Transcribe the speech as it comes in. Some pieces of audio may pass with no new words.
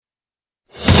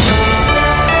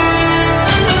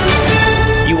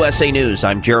USA News,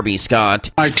 I'm Jeremy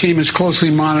Scott. My team is closely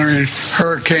monitoring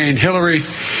Hurricane Hillary,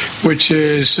 which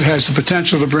has the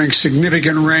potential to bring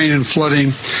significant rain and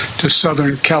flooding to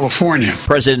Southern California.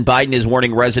 President Biden is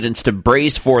warning residents to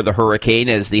brace for the hurricane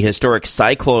as the historic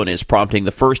cyclone is prompting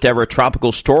the first ever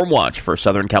tropical storm watch for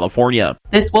Southern California.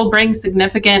 This will bring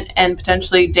significant and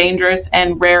potentially dangerous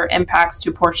and rare impacts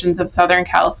to portions of Southern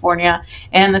California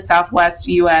and the Southwest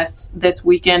U.S. this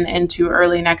weekend into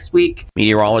early next week.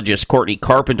 Meteorologist Courtney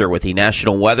Carpenter with the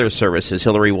National Weather Service says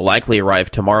Hillary will likely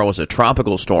arrive tomorrow as a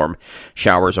tropical storm.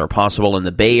 Showers are possible in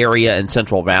the Bay Area and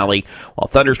Central Valley, while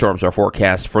thunderstorms are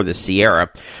forecast for the Sierra.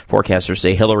 Forecasters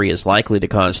say Hillary is likely to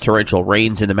cause torrential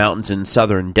rains in the mountains and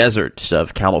southern deserts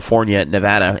of California,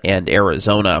 Nevada, and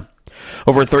Arizona.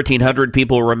 Over 1,300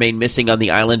 people remain missing on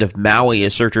the island of Maui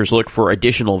as searchers look for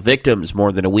additional victims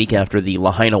more than a week after the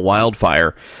Lahaina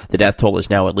wildfire. The death toll is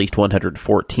now at least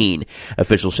 114.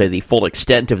 Officials say the full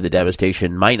extent of the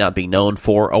devastation might not be known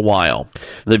for a while.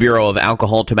 The Bureau of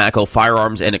Alcohol, Tobacco,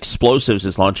 Firearms, and Explosives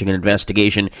is launching an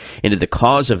investigation into the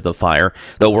cause of the fire.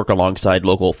 They'll work alongside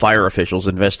local fire officials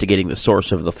investigating the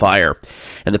source of the fire.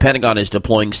 And the Pentagon is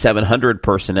deploying 700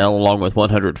 personnel along with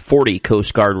 140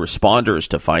 Coast Guard responders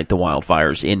to fight the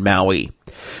wildfires in Maui.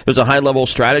 There's a high-level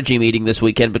strategy meeting this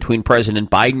weekend between President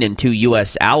Biden and two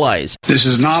U.S. allies. This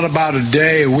is not about a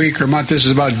day, a week, or a month. This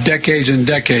is about decades and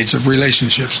decades of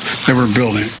relationships that we're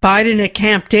building. Biden at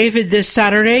Camp David this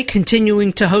Saturday,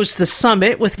 continuing to host the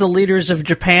summit with the leaders of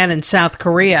Japan and South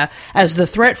Korea as the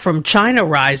threat from China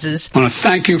rises. I want to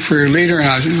thank you for your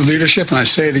leadership, and I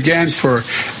say it again, for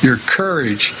your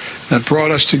courage that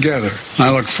brought us together. And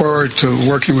I look forward to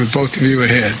working with both of you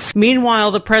ahead.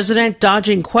 Meanwhile, the president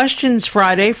dodging questions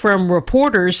Friday from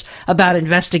reporters about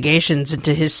investigations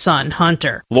into his son,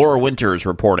 Hunter. Laura Winters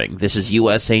reporting. This is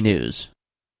USA News.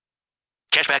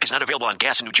 Cashback is not available on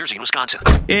gas in New Jersey and Wisconsin.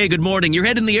 Hey, good morning. You're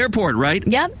heading to the airport, right?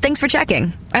 Yep, thanks for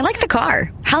checking. I like the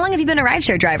car. How long have you been a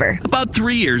rideshare driver? About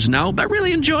 3 years now. I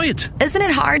really enjoy it. Isn't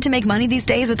it hard to make money these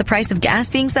days with the price of gas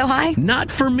being so high? Not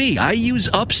for me. I use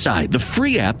Upside, the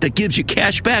free app that gives you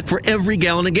cash back for every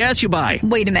gallon of gas you buy.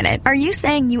 Wait a minute. Are you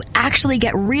saying you actually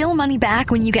get real money back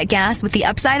when you get gas with the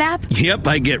Upside app? Yep,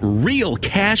 I get real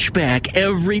cash back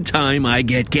every time I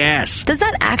get gas. Does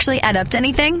that actually add up to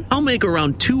anything? I'll make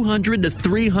around $200 to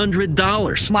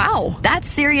 $300. Wow, that's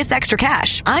serious extra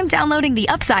cash. I'm downloading the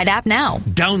Upside app now.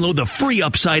 Download the free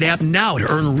Upside app now to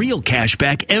earn real cash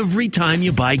back every time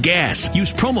you buy gas.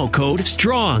 Use promo code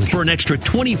STRONG for an extra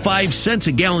 25 cents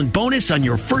a gallon bonus on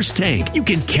your first tank. You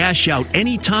can cash out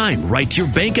anytime right to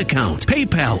your bank account,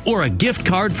 PayPal, or a gift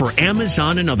card for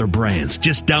Amazon and other brands.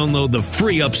 Just download the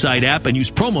free Upside app and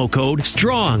use promo code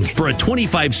STRONG for a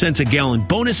 25 cents a gallon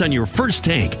bonus on your first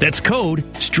tank. That's code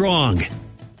STRONG.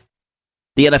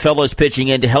 The NFL is pitching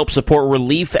in to help support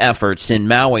relief efforts in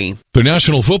Maui. The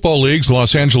National Football League's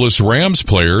Los Angeles Rams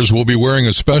players will be wearing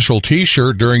a special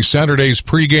T-shirt during Saturday's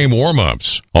pregame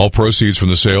warm-ups. All proceeds from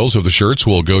the sales of the shirts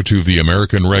will go to the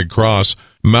American Red Cross.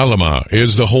 Malama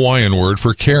is the Hawaiian word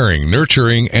for caring,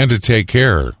 nurturing, and to take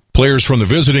care. Players from the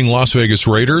visiting Las Vegas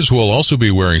Raiders will also be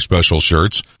wearing special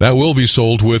shirts that will be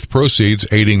sold with proceeds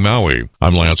aiding Maui.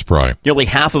 I'm Lance Pry. Nearly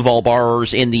half of all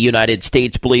borrowers in the United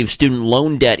States believe student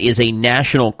loan debt is a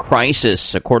national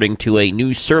crisis, according to a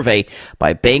new survey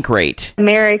by Bankrate.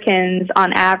 Americans,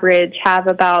 on average, have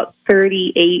about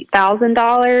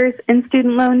 $38,000 in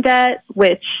student loan debt,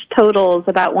 which totals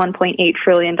about $1.8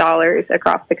 trillion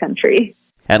across the country.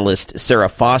 Analyst Sarah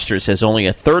Foster says only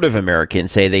a third of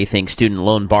Americans say they think student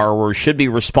loan borrowers should be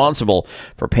responsible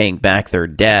for paying back their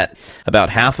debt. About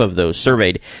half of those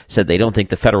surveyed said they don't think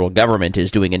the federal government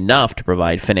is doing enough to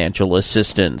provide financial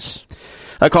assistance.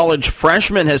 A college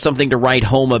freshman has something to write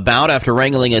home about after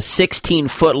wrangling a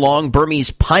 16-foot-long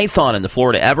Burmese python in the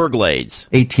Florida Everglades.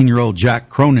 18-year-old Jack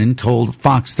Cronin told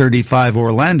Fox 35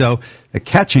 Orlando that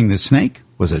catching the snake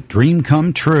was a dream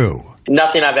come true.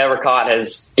 Nothing I've ever caught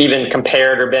has even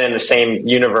compared or been in the same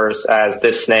universe as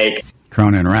this snake.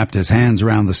 Cronin wrapped his hands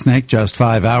around the snake just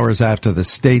 5 hours after the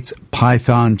state's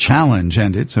Python Challenge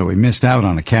ended, so he missed out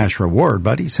on a cash reward,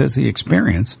 but he says the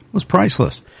experience was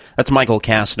priceless. That's Michael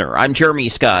Kastner. I'm Jeremy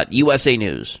Scott, USA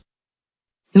News.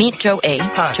 Meet Joe A,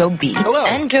 Hi. Joe B, Hello.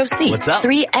 and Joe C. What's up?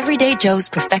 3 everyday Joes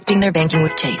perfecting their banking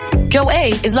with Chase. Joe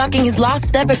A is locking his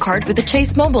lost debit card with the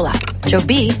Chase mobile app. Joe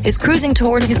B is cruising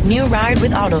toward his new ride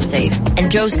with AutoSave. And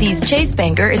Joe C's Chase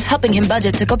banker is helping him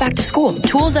budget to go back to school.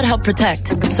 Tools that help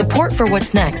protect. Support for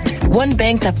what's next. One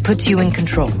bank that puts you in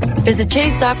control. Visit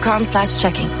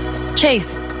chase.com/checking.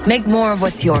 Chase. Make more of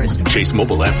what's yours. Chase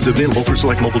mobile app is available for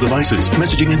select mobile devices.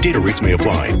 Messaging and data rates may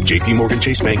apply. JP Morgan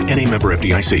Chase Bank, N.A. member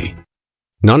FDIC.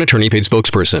 Non-attorney paid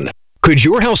spokesperson. Could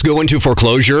your house go into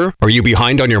foreclosure? Are you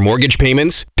behind on your mortgage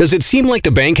payments? Does it seem like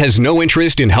the bank has no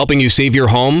interest in helping you save your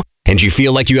home? And you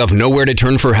feel like you have nowhere to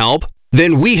turn for help?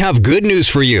 Then we have good news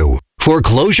for you.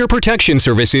 Foreclosure Protection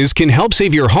Services can help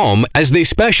save your home as they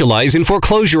specialize in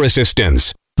foreclosure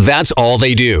assistance. That's all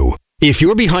they do. If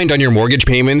you're behind on your mortgage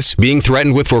payments, being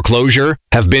threatened with foreclosure,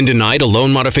 have been denied a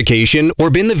loan modification, or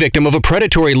been the victim of a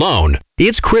predatory loan,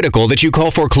 it's critical that you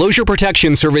call Foreclosure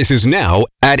Protection Services now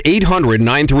at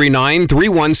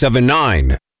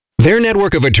 800-939-3179. Their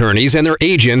network of attorneys and their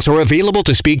agents are available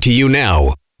to speak to you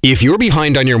now. If you're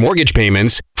behind on your mortgage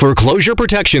payments, Foreclosure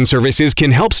Protection Services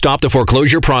can help stop the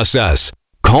foreclosure process.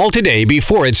 Call today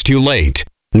before it's too late.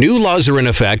 New laws are in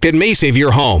effect that may save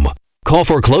your home. Call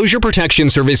Foreclosure Protection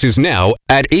Services now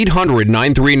at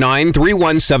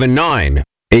 800-939-3179.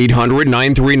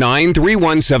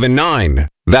 800-939-3179.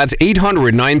 That's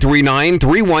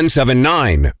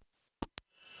 800-939-3179.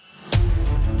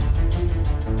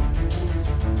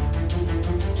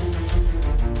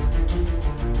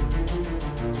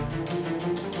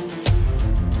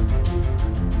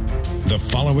 The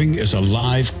following is a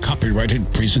live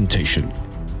copyrighted presentation.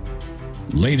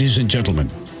 Ladies and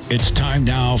gentlemen, it's time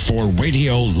now for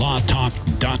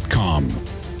RadioLawTalk.com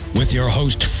with your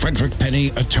host, Frederick Penny,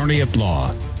 attorney at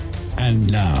law.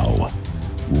 And now,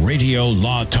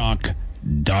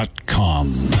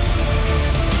 RadioLawTalk.com.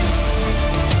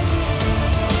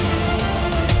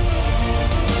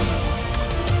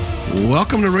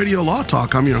 Welcome to Radio Law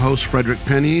Talk. I'm your host, Frederick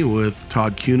Penny, with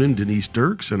Todd Cunin, Denise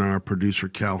Dirks, and our producer,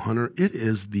 Cal Hunter. It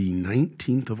is the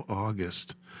 19th of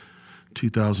August,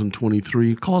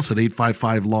 2023. Call us at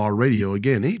 855-LAW-RADIO.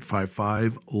 Again,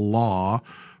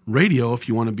 855-LAW-RADIO if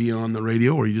you want to be on the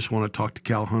radio or you just want to talk to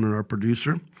Cal Hunter, our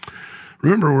producer.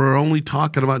 Remember, we're only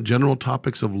talking about general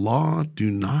topics of law.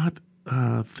 Do not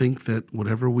think that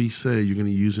whatever we say you're going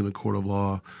to use in a court of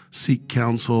law. Seek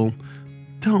counsel.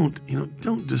 Don't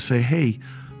just say, hey,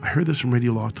 I heard this from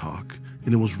Radio Law Talk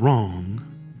and it was wrong.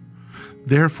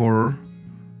 Therefore,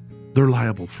 they're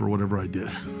liable for whatever I did.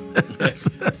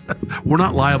 We're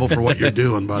not liable for what you're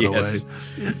doing, by the way.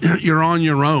 You're on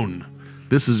your own.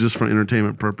 This is just for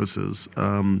entertainment purposes.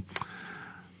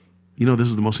 This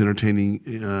is the most entertaining,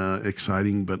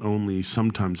 exciting, but only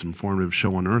sometimes informative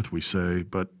show on earth, we say.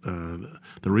 But the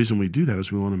reason we do that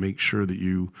is we want to make sure that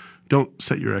you don't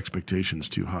set your expectations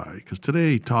too high. Because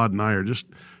today, Todd and I are just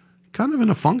kind of in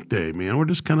a funk day, man. We're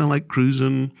just kind of like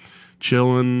cruising,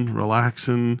 chilling,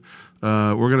 relaxing.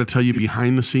 We're going to tell you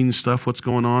behind-the-scenes stuff, what's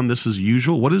going on. This is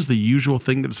usual. What is the usual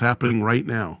thing that's happening right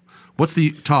now? What's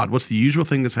the usual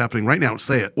thing that's happening right now?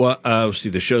 Say it. Well, see,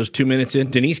 the show's 2 minutes in.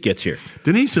 Denise gets here.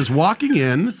 Denise is walking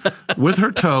in with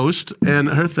her toast and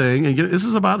her thing. And this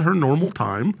is about her normal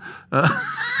time.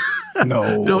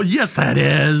 No. Yes, that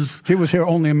is. She was here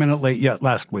only a minute late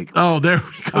last week. Oh, there we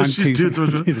go. I'm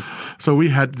teasing. So we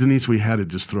had to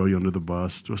just throw you under the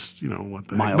bus. Just, what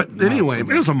the mild, heck. But anyway, it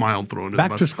was a mild throw under the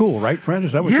bus. Back to school, right, Fred?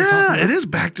 Is that what you're talking about? Yeah, it is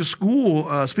back to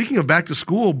school. Speaking of back to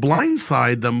school,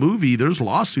 Blindside, the movie, there's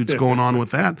lawsuits going on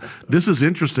with that. This is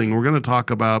interesting. We're going to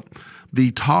talk about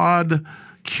the Todd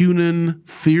Cunin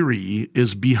theory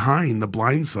is behind the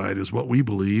Blindside, is what we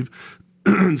believe.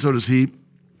 And so does he.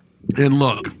 And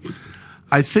look,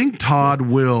 I think Todd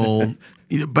will,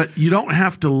 but you don't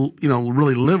have to,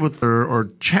 really live with her or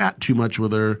chat too much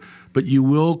with her, but you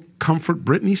will comfort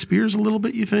Britney Spears a little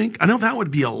bit, you think? I know that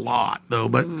would be a lot, though,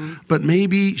 but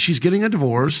maybe she's getting a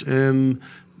divorce, and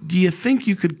do you think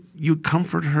you'd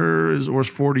comfort her, or is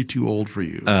 40 too old for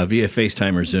you? Via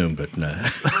FaceTime or Zoom, but no.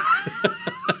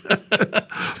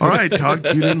 All right, Todd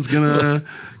Cunin's gonna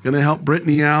help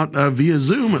Brittany out via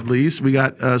Zoom, at least. We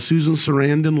got Susan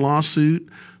Sarandon lawsuit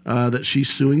that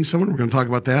she's suing someone. We're going to talk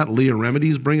about that. Leah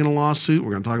Remedy's bringing a lawsuit.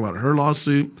 We're going to talk about her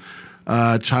lawsuit.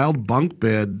 Child bunk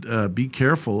bed. Be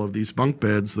careful of these bunk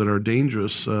beds that are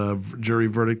dangerous. Jury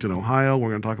verdict in Ohio. We're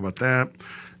going to talk about that.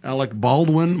 Alec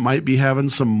Baldwin might be having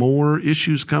some more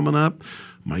issues coming up.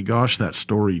 My gosh, that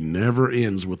story never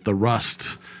ends with the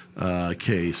Rust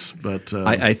case. But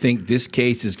I think this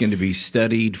case is going to be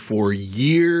studied for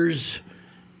years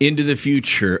into the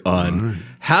future on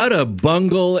how to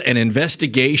bungle an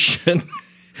investigation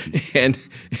and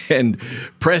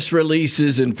press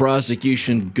releases and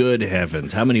prosecution. Good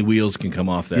heavens, how many wheels can come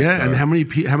off that car? And how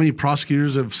many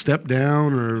prosecutors have stepped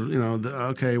down, or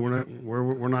okay,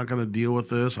 we're not going to deal with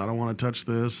this. I don't want to touch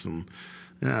this, and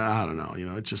I don't know.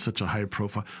 It's just such a high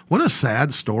profile. What a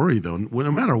sad story, though.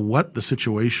 No matter what the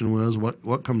situation was,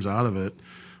 what comes out of it,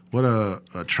 what a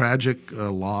tragic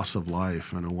loss of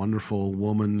life, and a wonderful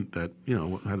woman that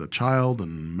had a child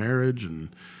and marriage and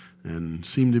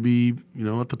seemed to be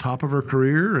at the top of her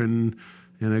career, and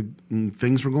and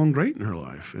things were going great in her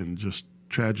life, and just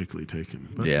tragically taken.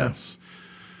 But Yeah.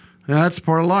 that's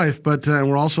part of life. But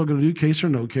we're also going to do case or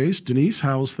no case. Denise,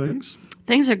 how's things?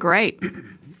 Things are great.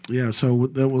 Yeah, so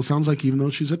sounds like even though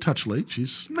she's a touch late,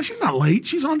 she's not late.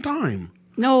 She's on time.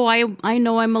 No, I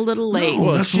know I'm a little late.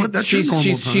 No, that's your normal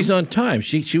time. She's on time.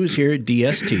 She was here at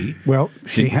DST. Well,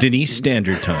 Denise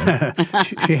Standard Time.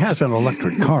 she has an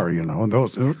electric car, and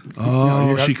those.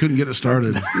 She couldn't get it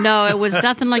started. No, it was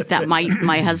nothing like that.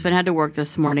 My husband had to work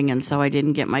this morning, and so I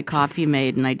didn't get my coffee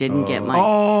made, and I didn't get my.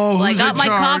 Well, I got my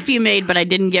coffee made, but I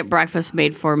didn't get breakfast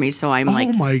made for me, so I'm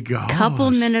my God,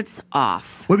 couple minutes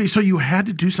off. Wait, so you had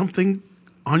to do something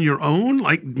on your own,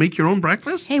 like make your own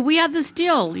breakfast? Hey, we have this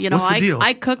deal. What's the deal?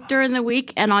 I cook during the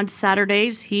week, and on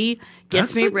Saturdays he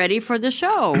gets me ready for the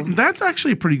show. That's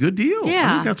actually a pretty good deal. Yeah.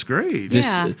 I think that's great.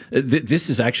 This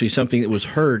is actually something that was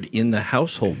heard in the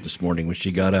household this morning when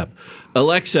she got up.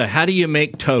 Alexa, how do you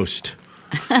make toast?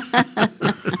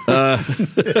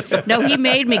 No, he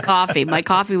made me coffee. My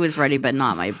coffee was ready, but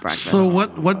not my breakfast. So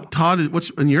what's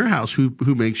in your house?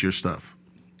 Who makes your stuff?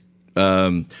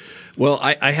 Well,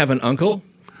 I have an uncle.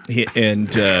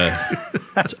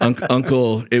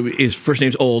 Uncle, his first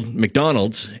name's Old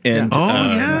McDonald's, and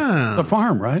the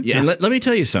farm, right? Yeah, and let me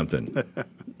tell you something.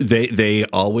 They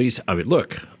always. I mean,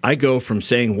 look, I go from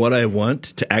saying what I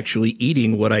want to actually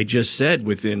eating what I just said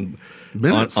within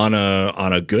minutes. On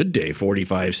a good day,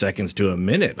 45 seconds to a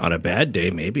minute. On a bad day,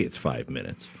 maybe it's 5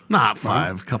 minutes. Not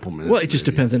five, couple minutes. Well, it just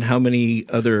depends on how many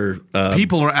other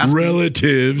people are asking.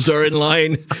 Relatives are in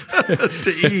line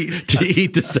to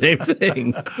eat the same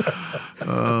thing.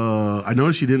 I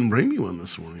noticed you didn't bring me one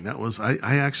this morning. That was I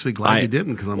actually glad you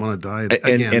didn't, because I'm on a diet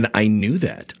again. And I knew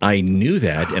that.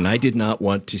 And I did not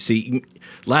want to see.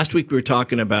 Last week we were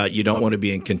talking about you don't want to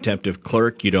be in contempt of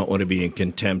clerk, you don't want to be in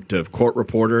contempt of court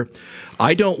reporter.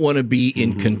 I don't want to be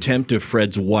in contempt of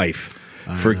Fred's wife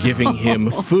for giving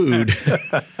him food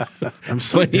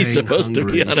when he's supposed to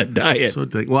be on a diet.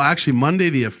 Well, actually, Monday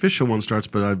the official one starts,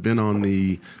 but I've been on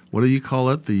the, what do you call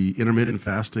it? The intermittent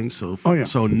fasting. So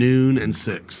noon and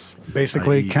 6.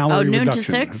 Basically, calorie noon to reduction.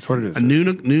 6? That's what it is.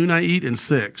 Noon I eat, and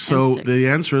 6. So the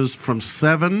answer is from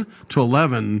 7 to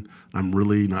 11. I'm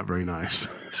really not very nice.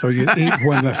 So you eat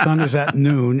when the sun is at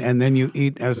noon, and then you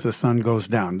eat as the sun goes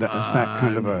down. That is that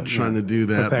kind of a I'm trying to do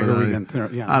that, Pythagorean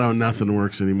but I don't. Nothing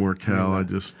works anymore, Cal.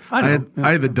 I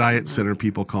had the diet center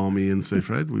people call me and say,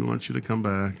 Fred, we want you to come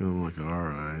back. And I'm like, all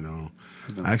right, no.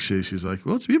 Actually, she's like,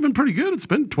 well, you've been pretty good. It's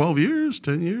been 12 years,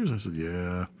 10 years. I said,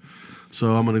 yeah.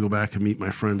 So I'm going to go back and meet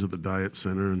my friends at the diet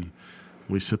center, and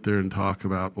we sit there and talk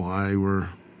about why we're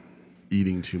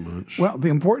eating too much. Well, the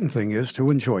important thing is to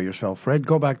enjoy yourself, Fred.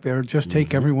 Go back there, just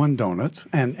take everyone donuts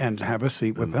and have a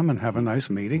seat with them and have a nice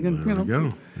meeting, and there we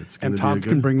go. And Todd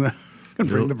can bring the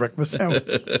breakfast out.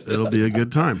 It'll be a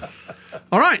good time.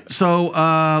 All right,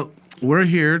 so we're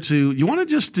here to. You want to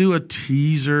just do a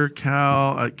teaser,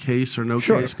 Cal, a case or no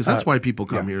case, because that's why people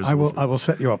come here. I will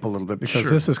set you up a little bit, because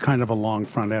this is kind of a long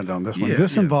front end on this one. Yeah,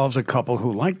 this involves a couple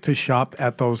who like to shop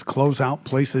at those closeout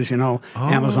places,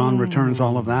 Amazon returns,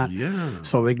 all of that. Yeah.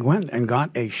 So they went and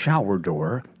got a shower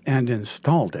door and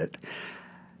installed it.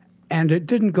 And it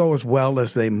didn't go as well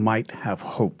as they might have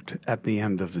hoped at the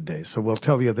end of the day. So we'll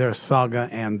tell you their saga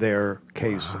and their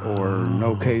case or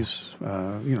no case.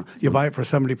 You buy it for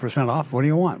 70% off. What do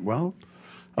you want? Well,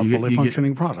 a fully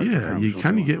functioning product. Yeah, you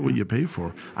kind of get what you pay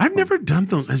for. I've never done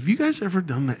those. Have you guys ever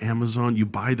done the Amazon? You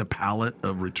buy the pallet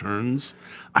of returns.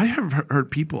 I have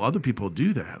heard other people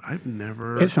do that. I've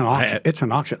never. It's an auction. It's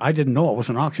an auction. I didn't know it was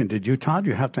an auction. Did you, Todd?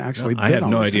 You have to actually bid on I have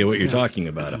no those idea things. what you're talking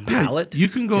about. A pallet? You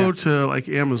can go to like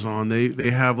Amazon.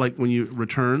 They have like when you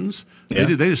returns. Yeah.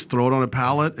 They just throw it on a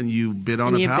pallet and you bid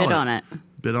on a pallet. Bid on it.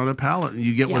 Bid on a pallet and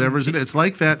you get whatever's in it. It's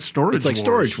like that storage. It's like wars.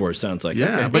 Storage Wars, sounds like.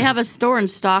 Yeah, Okay. They have a store in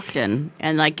Stockton,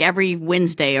 and like every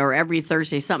Wednesday or every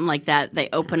Thursday, something like that, they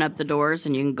open up the doors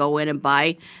and you can go in and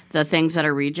buy the things that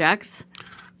are rejects.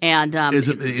 And is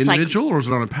it individual or is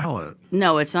it on a pallet?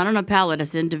 No, it's not on a pallet.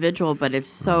 It's individual, but it's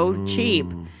so cheap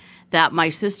that my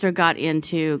sister got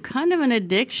into kind of an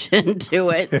addiction to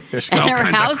it, and her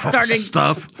house started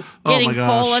getting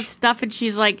full of stuff, and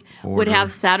she's like, would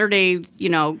have Saturday,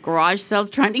 garage sales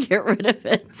trying to get rid of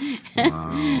it.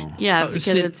 Wow. Yeah,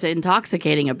 because it's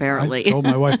intoxicating, apparently. I told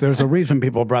my wife there's a reason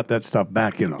people brought that stuff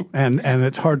back, and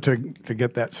it's hard to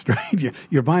get that straight.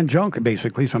 You're buying junk,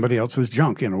 basically, somebody else's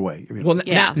junk in a way. Well,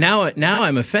 now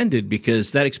I'm offended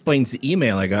because that explains the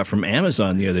email I got from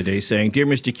Amazon the other day saying, "Dear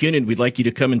Mr. Cunin, we'd like you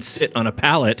to come and sit on a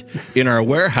pallet in our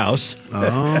warehouse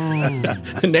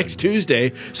next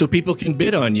Tuesday so people can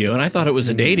bid on you. And I thought it was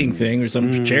a dating thing or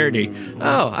some charity.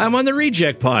 Oh, I'm on the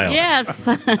reject pile. Yes.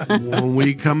 When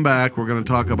we come back, we're going to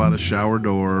talk about a shower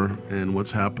door and what's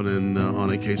happening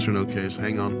on a case or no case.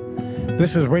 Hang on.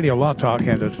 This is Radio Law Talk,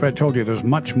 and as Fred told you, there's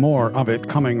much more of it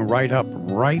coming right up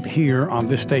right here on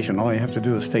this station. All you have to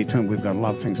do is stay tuned. We've got a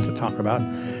lot of things to talk about.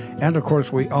 And, of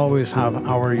course, we always have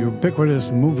our ubiquitous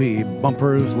movie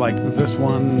bumpers like this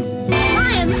one.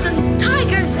 Lions and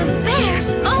tigers and bears,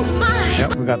 oh my!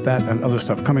 Yep, we got that and other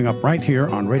stuff coming up right here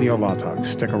on Radio Law Talk.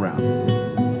 Stick around.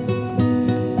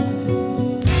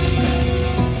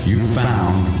 You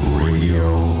found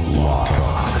Radio Law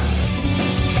Talk.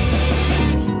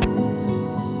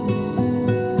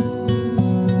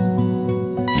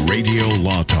 Radio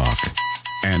Law Talk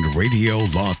and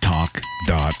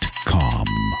RadioLawTalk.com.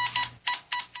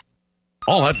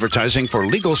 All advertising for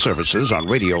legal services on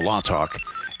Radio Law Talk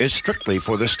is strictly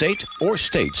for the state or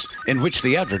states in which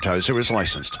the advertiser is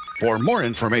licensed. For more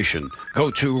information,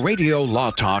 go to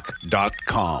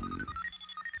RadioLawTalk.com.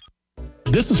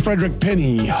 This is Frederick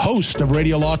Penny, host of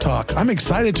Radio Law Talk. I'm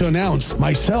excited to announce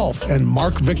myself and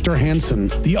Mark Victor Hansen,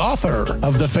 the author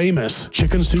of the famous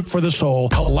Chicken Soup for the Soul,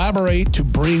 collaborate to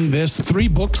bring this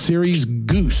 3-book series,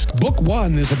 Goose. Book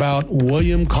 1 is about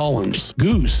William Collins.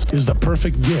 Goose is the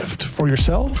perfect gift for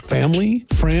yourself, family,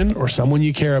 friend, or someone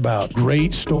you care about.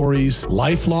 Great stories,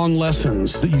 lifelong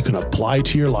lessons that you can apply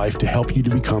to your life to help you to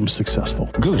become successful.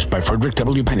 Goose by Frederick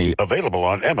W. Penny. Available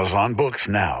on Amazon Books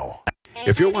now.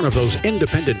 If you're one of those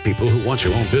independent people who wants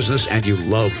your own business and you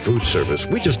love food service,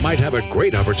 we just might have a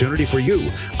great opportunity for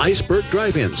you. Iceberg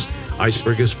Drive-Ins.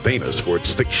 Iceberg is famous for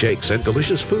its thick shakes and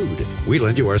delicious food. We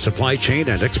lend you our supply chain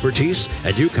and expertise,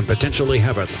 and you can potentially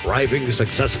have a thriving,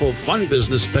 successful, fun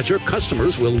business that your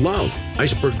customers will love.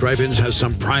 Iceberg Drive-Ins has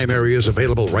some prime areas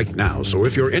available right now, so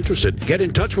if you're interested, get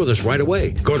in touch with us right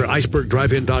away. Go to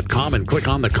icebergdrivein.com and click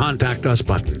on the Contact Us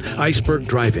button. Iceberg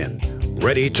Drive-In,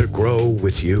 ready to grow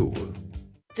with you.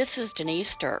 This is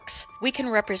Denise Dirks. We can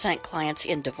represent clients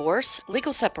in divorce,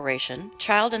 legal separation,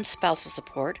 child and spousal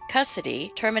support,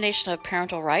 custody, termination of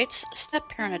parental rights,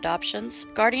 step-parent adoptions,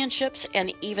 guardianships,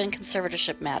 and even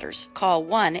conservatorship matters. Call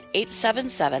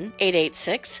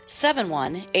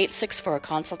 1-877-886-7186 for a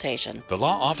consultation. The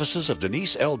law offices of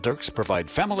Denise L. Dirks provide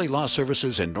family law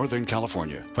services in Northern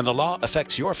California. When the law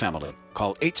affects your family,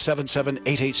 call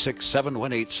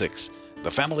 877-886-7186.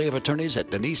 The family of attorneys at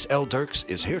Denise L. Dirks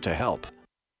is here to help.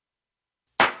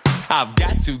 I've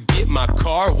got to get my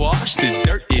car washed. This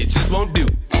dirt, it just won't do.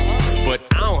 But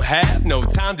I don't have no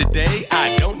time today.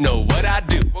 I don't know what I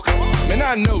do. Man,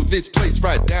 I know this place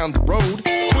right down the road.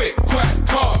 Quick, quack,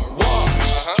 car wash.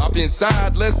 Hop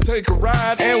inside, let's take a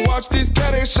ride and watch this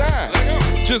cat and shine.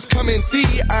 Just come and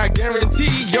see, I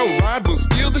guarantee your ride will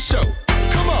steal the show.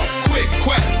 Come on, quick,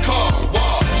 quack, car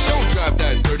wash. Don't drive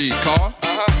that dirty car.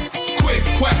 Quick,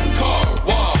 quack, car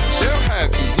wash. They'll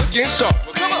have you looking sharp.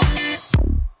 Come on.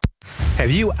 Have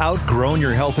you outgrown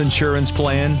your health insurance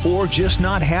plan or just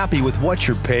not happy with what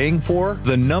you're paying for?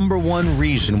 The number one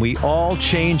reason we all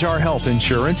change our health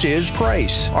insurance is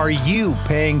price. Are you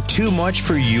paying too much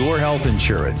for your health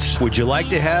insurance? Would you like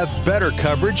to have better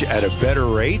coverage at a better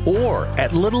rate or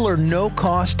at little or no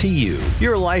cost to you?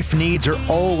 Your life needs are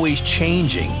always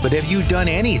changing, but have you done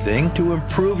anything to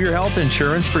improve your health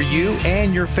insurance for you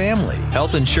and your family?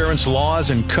 Health insurance laws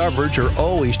and coverage are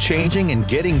always changing and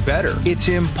getting better. It's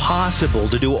impossible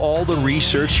to do all the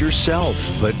research yourself,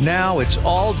 but now it's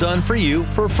all done for you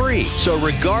for free. So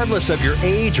regardless of your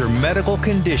age or medical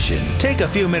condition, take a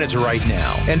few minutes right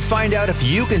now and find out if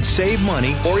you can save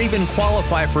money or even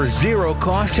qualify for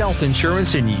zero-cost health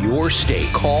insurance in your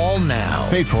state. Call now.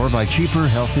 Paid for by Cheaper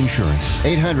Health Insurance.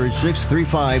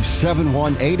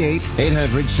 800-635-7188.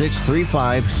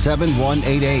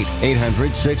 800-635-7188.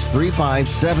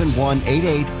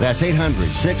 800-635-7188. That's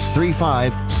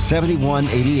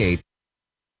 800-635-7188.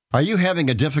 Are you having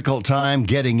a difficult time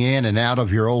getting in and out of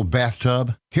your old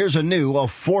bathtub? Here's a new,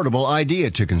 affordable idea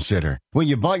to consider. When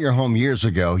you bought your home years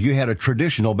ago, you had a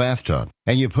traditional bathtub,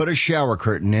 and you put a shower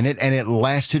curtain in it, and it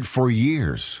lasted for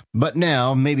years. But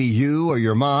now, maybe you or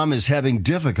your mom is having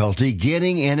difficulty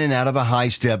getting in and out of a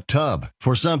high-step tub.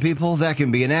 For some people, that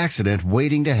can be an accident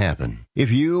waiting to happen. If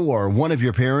you or one of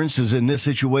your parents is in this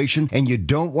situation and you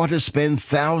don't want to spend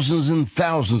thousands and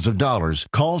thousands of dollars,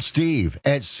 call Steve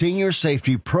at Senior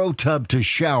Safety Pro Tub to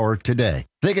Shower today.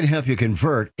 They can help you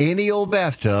convert any old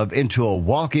bathtub into a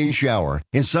walk-in shower,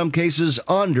 in some cases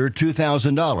under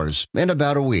 $2,000, in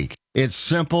about a week. It's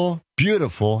simple,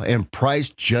 beautiful, and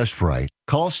priced just right.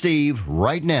 Call Steve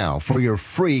right now for your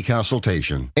free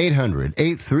consultation.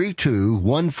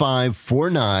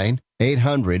 800-832-1549.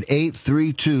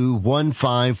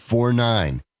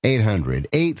 800-832-1549.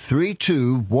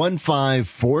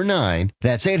 800-832-1549.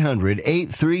 That's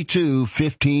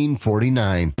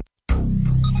 800-832-1549.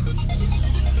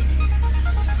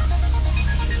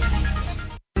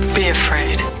 Be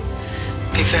afraid.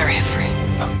 Be very afraid.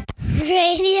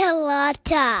 Radio Law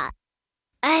Talk.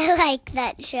 I like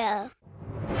that show.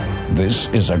 This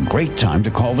is a great time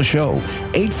to call the show.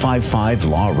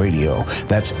 855-LAW-RADIO.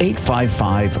 That's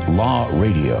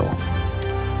 855-LAW-RADIO.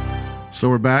 So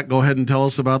we're back. Go ahead and tell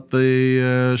us about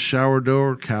the shower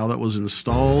door, Cal, that was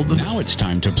installed. Now it's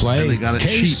time to play And they got it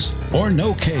Case cheap. or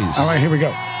No Case. All right, here we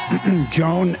go.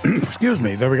 Joan, excuse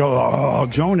me, there we go. Oh,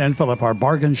 Joan and Philip are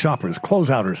bargain shoppers,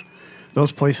 closeouters,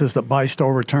 those places that buy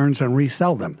store returns and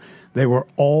resell them. They were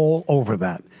all over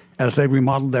that. As they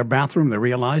remodeled their bathroom, they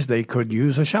realized they could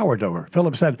use a shower door.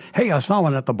 Philip said, "Hey, I saw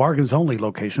one at the Bargains Only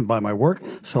location by my work,"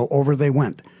 so over they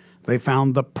went. They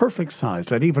found the perfect size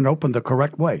that even opened the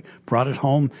correct way, brought it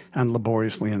home, and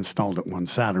laboriously installed it one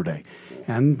Saturday.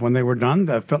 And when they were done,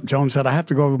 Joan said, "I have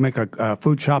to go make a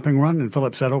food shopping run." And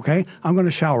Philip said, "Okay, I'm going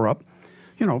to shower up,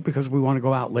 because we want to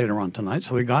go out later on tonight."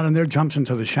 So he got in there, jumps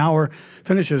into the shower,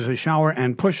 finishes his shower,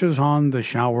 and pushes on the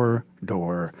shower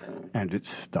door. And it's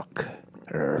stuck.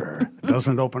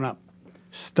 Doesn't open up.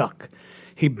 Stuck.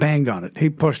 He banged on it. He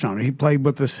pushed on it. He played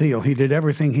with the seal. He did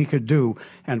everything he could do.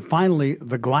 And finally,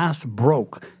 the glass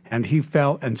broke, and he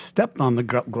fell and stepped on the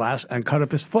glass and cut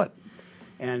up his foot.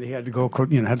 And he had to go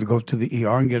to the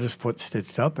ER and get his foot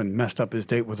stitched up, and messed up his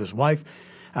date with his wife.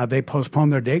 They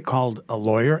postponed their date, called a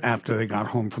lawyer after they got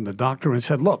home from the doctor, and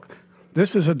said, "Look,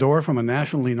 this is a door from a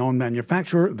nationally known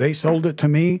manufacturer. They sold it to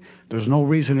me. There's no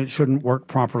reason it shouldn't work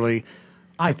properly.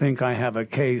 I think I have a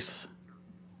case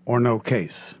or no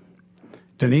case."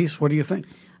 Denise, what do you think?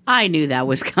 I knew that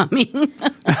was coming.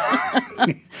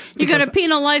 You're going to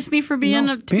penalize me for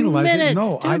being 2 minutes.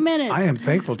 No, 2 minutes. I am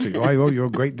thankful to you. I owe you a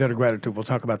great debt of gratitude. We'll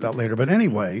talk about that later. But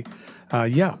anyway,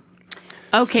 yeah.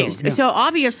 Okay, so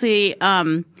obviously,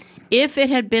 if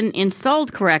it had been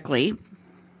installed correctly,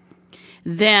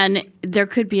 then there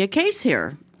could be a case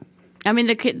here. I mean,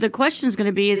 the question is going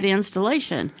to be the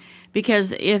installation.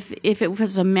 Because if it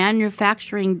was a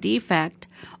manufacturing defect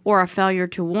or a failure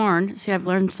to warn, see, I've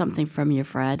learned something from you,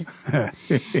 Fred,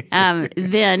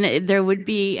 then there would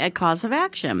be a cause of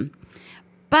action.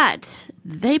 But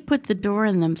they put the door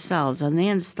in themselves and they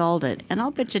installed it. And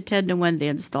I'll bet you 10 to 1 they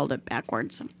installed it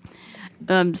backwards.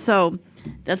 So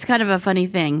that's kind of a funny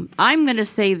thing. I'm going to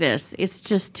say this. It's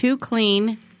just too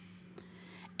clean.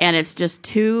 And it's just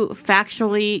too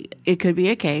factually, it could be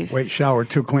a case. Wait, shower,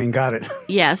 too clean, got it.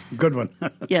 Yes. Good one.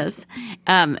 Yes.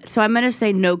 So I'm going to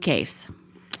say no case.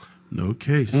 No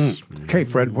case. Okay,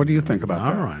 Fred, what do you think about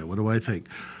that? All right, what do I think?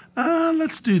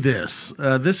 Let's do this.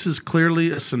 This is clearly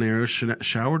a scenario.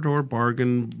 Shower door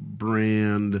bargain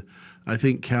brand. I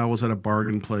think Cal was at a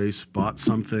bargain place, bought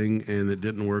something, and it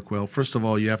didn't work well. First of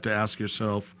all, you have to ask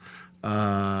yourself,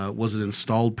 was it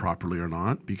installed properly or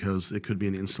not? Because it could be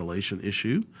an installation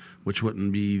issue, which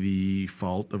wouldn't be the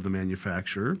fault of the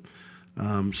manufacturer.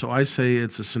 So I say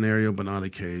it's a scenario but not a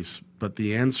case. But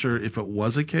the answer, if it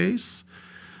was a case,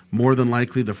 more than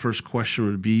likely the first question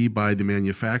would be by the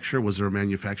manufacturer, was there a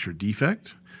manufacturer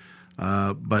defect?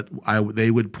 But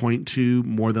they would point to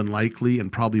more than likely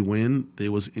and probably when it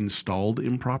was installed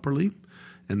improperly.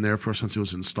 And therefore, since it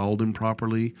was installed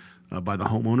improperly by the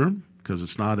homeowner, because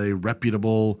it's not a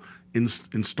reputable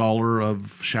installer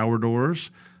of shower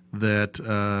doors, that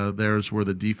there's where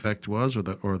the defect was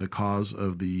or the cause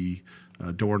of the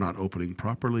door not opening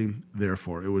properly.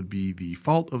 Therefore, it would be the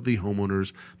fault of the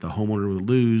homeowners. The homeowner would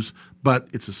lose, but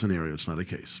it's a scenario. It's not a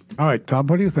case. All right, Tom,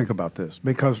 what do you think about this?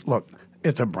 Because, look,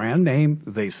 it's a brand name.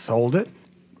 They sold it.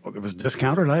 It was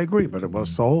discounted, I agree, but it was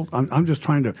sold. I'm just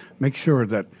trying to make sure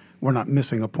that we're not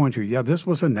missing a point here. Yeah, this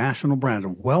was a national brand, a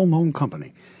well-known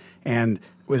company. And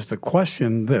was the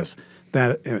question this,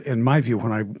 that in my view,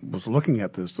 when I was looking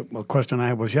at this, the question I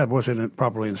had was, was it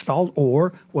properly installed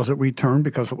or was it returned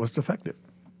because it was defective?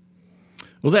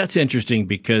 Well, that's interesting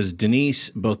because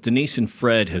both Denise and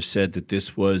Fred have said that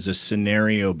this was a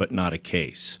scenario but not a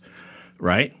case,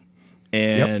 right?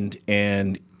 And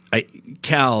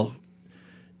Cal,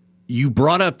 you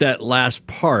brought up that last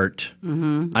part,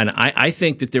 and I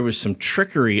think that there was some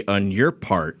trickery on your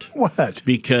part. What?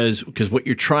 Because what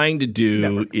you're trying to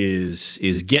do is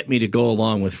get me to go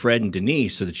along with Fred and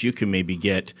Denise so that you can maybe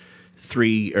get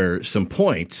 3 or some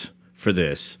points for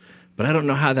this. But I don't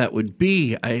know how that would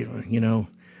be.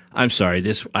 I'm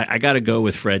sorry. I got to go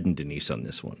with Fred and Denise on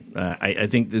this one. I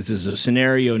think this is a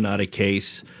scenario, not a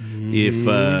case.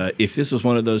 If this was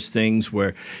one of those things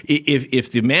where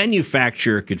if the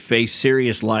manufacturer could face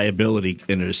serious liability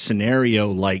in a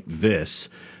scenario like this,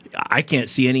 I can't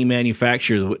see any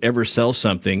manufacturer that would ever sell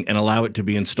something and allow it to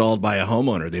be installed by a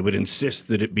homeowner. They would insist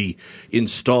that it be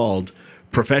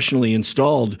professionally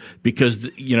installed, because,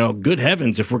 good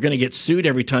heavens, if we're going to get sued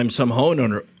every time some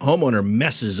homeowner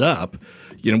messes up,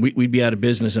 we'd be out of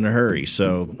business in a hurry.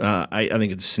 So I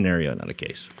think it's a scenario, not a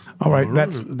case. All right,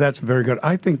 that's very good.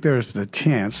 I think there's the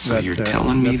chance. So that you're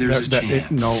telling me there's a chance?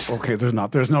 There's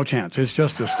not. There's no chance. It's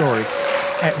just a story,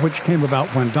 which came about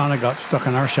when Donna got stuck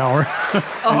in our shower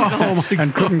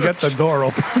and couldn't get the door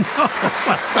open.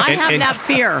 I have that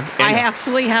fear. I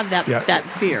actually have that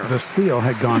fear. The seal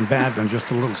had gone bad in just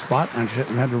a little spot, and she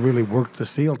had to really work the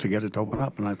seal to get it to open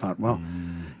up. And I thought,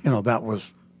 that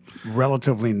was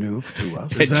relatively new to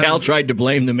us. And Cal tried to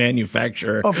blame the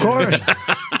manufacturer. Of course.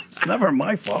 It's never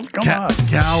my fault. Come on.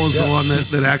 Cal was the one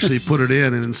that actually put it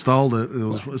in and installed it. It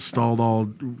was installed all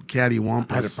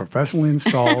cattywampus. I had it professionally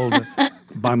installed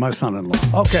by my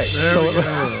son-in-law. Okay. There we go.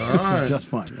 All right. Just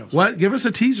fine. What? Give us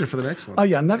a teaser for the next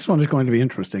one. Next one is going to be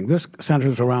interesting. This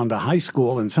centers around a high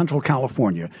school in Central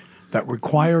California that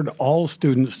required all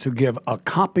students to give a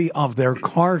copy of their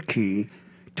car key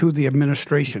to the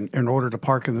administration in order to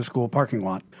park in the school parking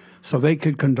lot so they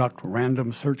could conduct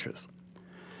random searches.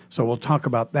 So we'll talk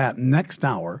about that next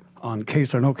hour on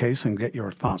Case or No Case and get your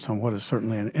thoughts on what is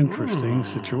certainly an interesting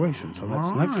situation. So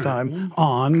that's next time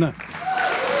on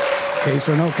Case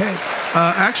or No Case.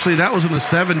 Actually, that was in the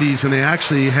 70s, and they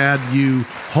actually had you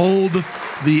hold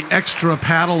the extra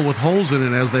paddle with holes in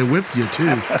it as they whipped you,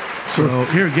 too. So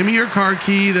here, give me your car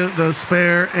key, the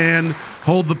spare, and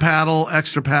hold the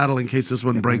extra paddle in case this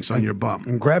one breaks on your bum.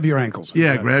 And grab your ankles.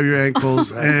 Yeah, grab your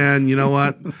ankles, and you know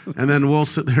what? And then we'll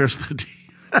sit there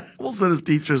we'll sit as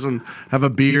teachers and have a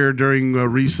beer during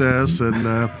recess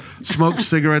and smoke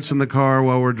cigarettes in the car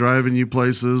while we're driving you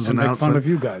places. And make outside. fun of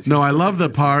you guys. No, I love the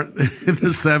part in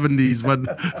the 70s when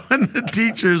the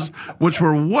teachers, which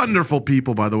were wonderful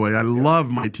people, by the way. I love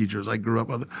my teachers. I grew up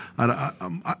with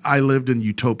I lived in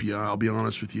utopia, I'll be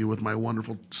honest with you, with my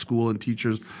wonderful school and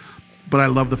teachers. But I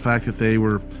love the fact that they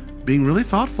were being really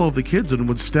thoughtful of the kids and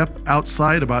would step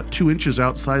outside about 2 inches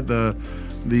outside the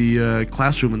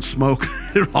classroom and smoke.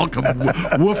 They'd all come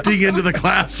woofing into the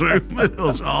classroom. It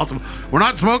was awesome. We're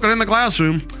not smoking in the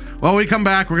classroom. Well, when we come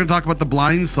back, we're going to talk about the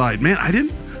Blindside. Man,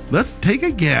 let's take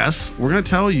a guess. We're going to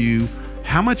tell you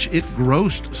how much it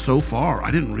grossed so far.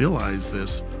 I didn't realize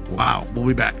this. Wow. We'll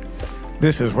be back.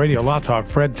 This is Radio Law Talk.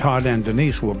 Fred, Todd, and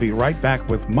Denise will be right back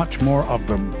with much more of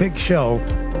the big show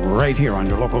right here on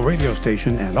your local radio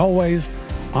station and always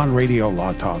on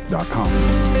RadioLawTalk.com.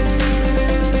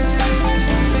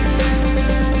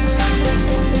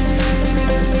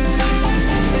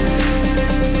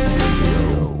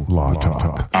 Law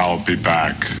Talk. I'll be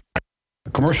back.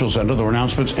 Commercials and other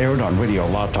announcements aired on Radio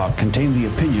Law Talk contain the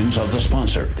opinions of the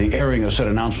sponsor. The airing of said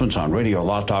announcements on Radio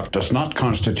Law Talk does not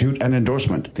constitute an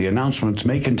endorsement. The announcements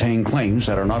may contain claims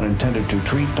that are not intended to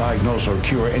treat, diagnose, or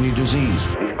cure any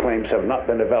disease. These claims have not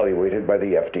been evaluated by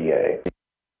the FDA.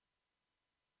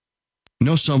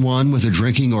 Know someone with a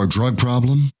drinking or drug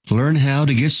problem? Learn how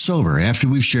to get sober after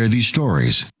we share these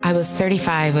stories. I was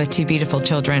 35 with 2 beautiful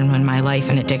children when my life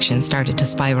and addiction started to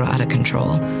spiral out of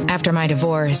control. After my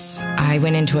divorce, I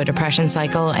went into a depression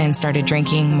cycle and started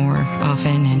drinking more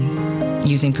often and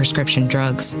using prescription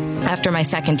drugs. After my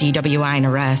second DWI and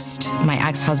arrest, my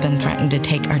ex-husband threatened to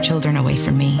take our children away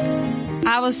from me.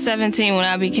 I was 17 when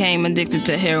I became addicted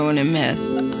to heroin and meth.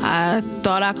 I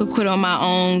thought I could quit on my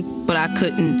own, but I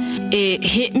couldn't. It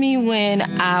hit me when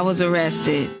I was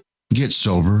arrested. Get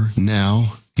sober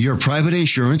now. Your private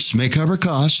insurance may cover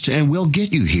costs and we'll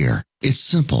get you here. It's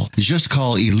simple. Just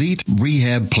call Elite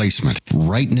Rehab Placement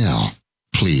right now.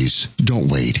 Please,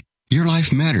 don't wait. Your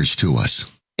life matters to us.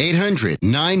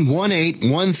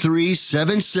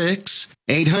 800-918-1376.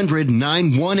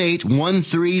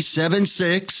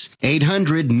 800-918-1376.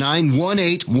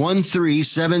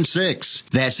 800-918-1376.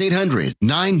 That's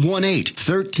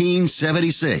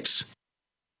 800-918-1376.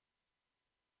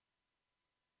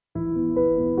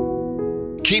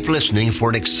 Keep listening for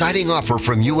an exciting offer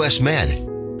from U.S. Med.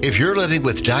 If you're living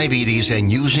with diabetes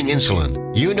and using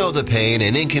insulin, you know the pain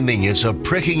and inconvenience of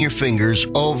pricking your fingers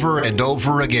over and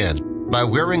over again. By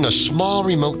wearing a small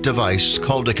remote device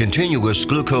called a continuous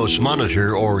glucose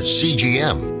monitor, or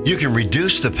CGM, you can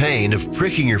reduce the pain of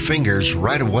pricking your fingers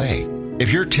right away.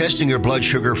 If you're testing your blood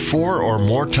sugar 4 or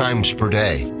more times per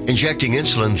day, injecting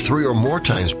insulin 3 or more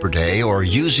times per day, or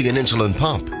using an insulin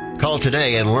pump, Call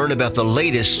today and learn about the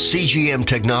latest CGM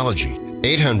technology.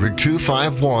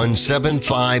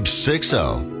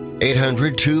 800-251-7560.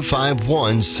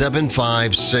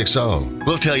 800-251-7560.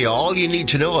 We'll tell you all you need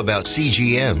to know about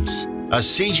CGMs. A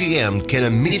CGM can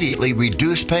immediately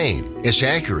reduce pain. It's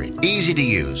accurate, easy to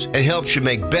use, and helps you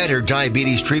make better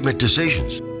diabetes treatment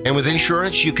decisions. And with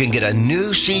insurance, you can get a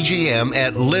new CGM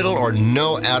at little or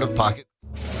no out-of-pocket.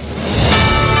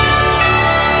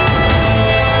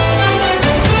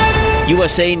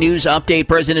 USA News Update.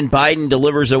 President Biden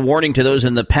delivers a warning to those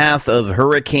in the path of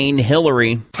Hurricane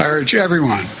Hillary. I urge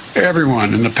everyone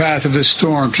in the path of this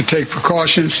storm to take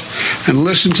precautions and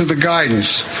listen to the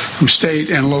guidance from state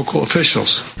and local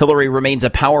officials. Hillary remains a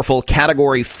powerful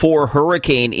Category 4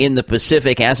 hurricane in the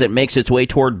Pacific as it makes its way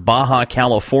toward Baja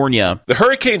California. The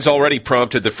hurricane's already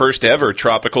prompted the first ever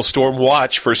tropical storm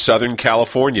watch for Southern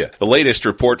California. The latest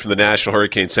report from the National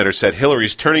Hurricane Center said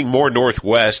Hillary's turning more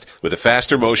northwest with a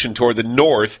faster motion toward the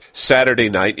north Saturday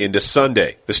night into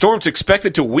Sunday. The storm's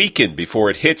expected to weaken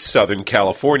before it hits Southern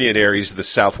California and areas of the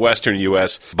southwestern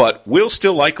U.S., but will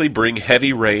still likely bring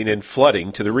heavy rain and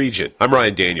flooding to the region. I'm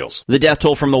Ryan Daniels. The death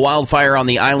toll from the wildfire on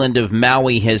the island of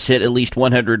Maui has hit at least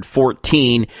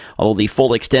 114, although the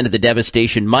full extent of the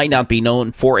devastation might not be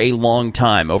known for a long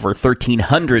time. Over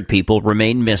 1,300 people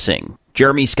remain missing.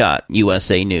 Jeremy Scott,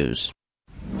 USA News.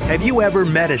 Have you ever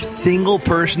met a single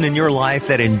person in your life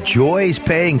that enjoys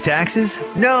paying taxes?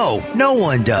 No, no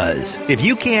one does. If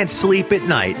you can't sleep at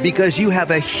night because you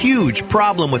have a huge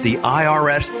problem with the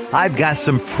IRS, I've got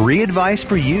some free advice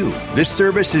for you. This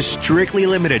service is strictly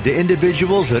limited to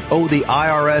individuals that owe the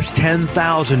IRS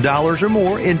 $10,000 or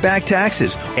more in back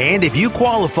taxes. And if you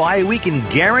qualify, we can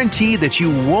guarantee that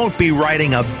you won't be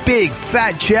writing a big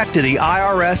fat check to the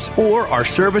IRS, or our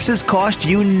services cost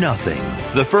you nothing.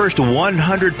 The first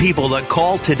 100 people that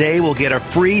call today will get a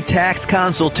free tax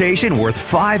consultation worth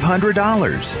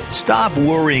 $500. Stop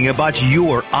worrying about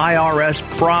your IRS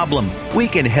problem. We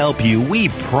can help you, we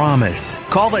promise.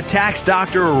 Call the tax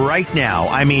doctor right now.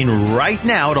 I mean right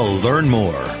now to learn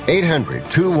more.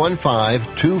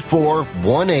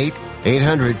 800-215-2418.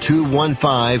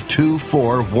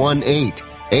 800-215-2418.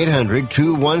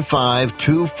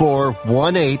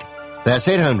 800-215-2418. That's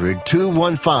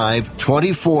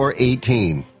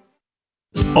 800-215-2418.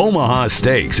 Omaha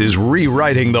Steaks is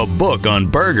rewriting the book on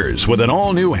burgers with an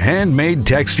all-new handmade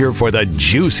texture for the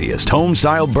juiciest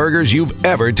home-style burgers you've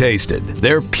ever tasted.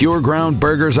 Their pure ground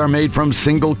burgers are made from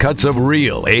single cuts of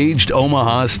real, aged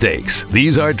Omaha steaks.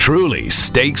 These are truly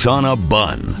steaks on a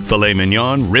bun. Filet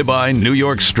mignon, ribeye, New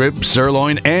York strip,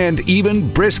 sirloin, and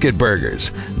even brisket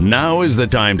burgers. Now is the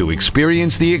time to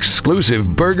experience the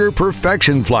exclusive Burger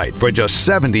Perfection Flight for just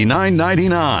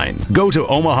 $79.99. Go to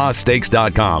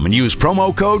omahasteaks.com and use promo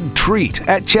code TREAT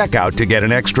at checkout to get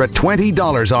an extra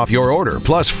 $20 off your order,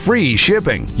 plus free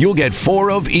shipping. You'll get 4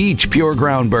 of each pure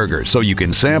ground burger, so you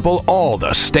can sample all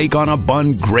the steak on a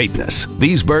bun greatness.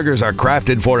 These burgers are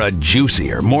crafted for a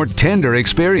juicier, more tender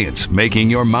experience,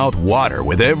 making your mouth water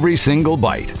with every single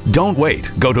bite. Don't wait.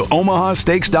 Go to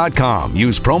omahasteaks.com,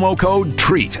 use promo code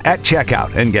TREAT at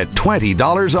checkout, and get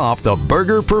 $20 off the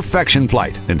Burger Perfection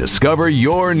Flight and discover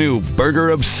your new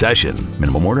burger obsession.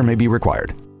 Minimum order may be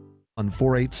required. On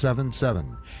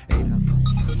 4877.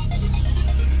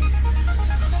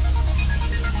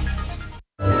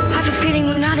 I have a feeling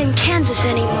we're not in Kansas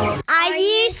anymore. Are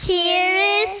you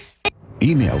serious?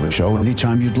 Email the show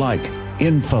anytime you'd like.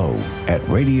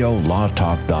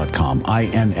 info@radiolawtalk.com.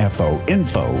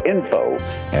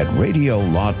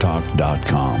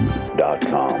 info@radiolawtalk.com.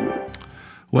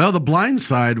 Well, The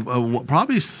Blindside,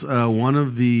 probably one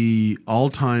of the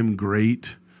all-time great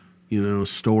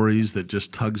stories that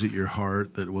just tugs at your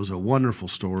heart. That was a wonderful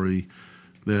story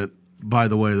that, by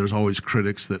the way, there's always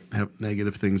critics that have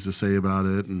negative things to say about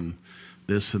it and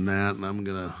this and that, and I'm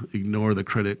going to ignore the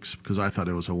critics because I thought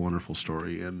it was a wonderful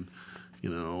story. And,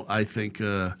 I think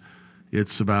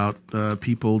it's about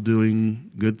people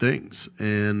doing good things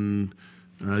and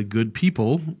good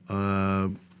people,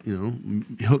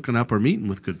 hooking up or meeting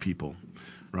with good people,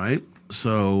 right?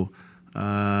 So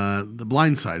The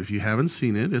Blindside, if you haven't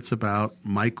seen it, it's about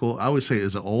Michael. I always say,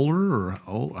 is it Oher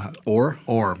or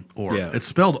Or? Yeah. It's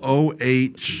spelled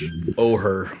O-H.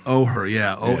 Oher,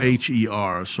 yeah,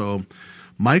 O-H-E-R. So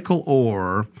Michael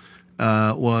Oher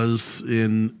was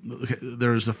in.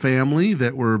 There's a family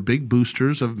that were big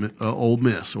boosters of Ole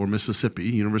Miss or Mississippi,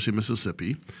 University of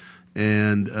Mississippi,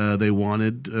 and they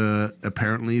wanted.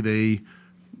 Apparently,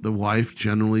 the wife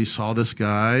generally saw this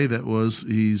guy that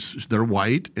they're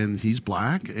white and he's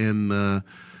black, and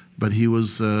but he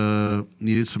was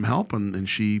needed some help, and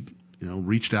she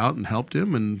reached out and helped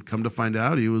him, and come to find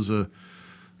out he was a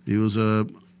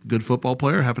good football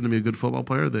player, happened to be a good football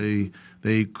player.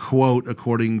 They quote,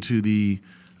 according to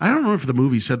I don't know if the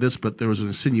movie said this, but there was an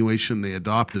insinuation they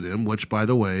adopted him, which, by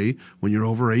the way, when you're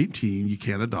over 18, you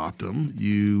can't adopt him.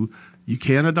 You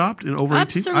can adopt in over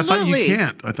 18? Absolutely.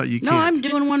 I thought you can't. No, I'm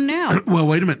doing one now. Well,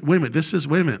 wait a minute. This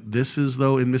is,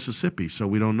 though, in Mississippi, so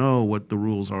we don't know what the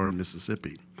rules are in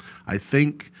Mississippi. I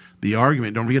think the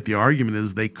argument, don't forget the argument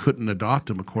is they couldn't adopt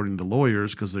him according to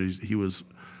lawyers because he was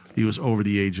over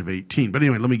the age of 18. But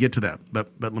anyway, let me get to that. But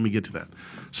let me get to that.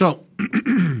 So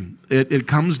it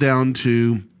comes down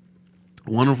to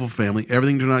wonderful family.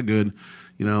 Everything turned out good.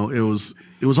 It was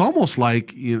almost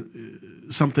like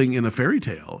something in a fairy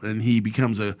tale. And he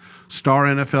becomes a star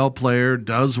NFL player,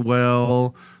 does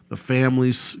well. The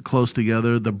family's close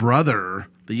together. The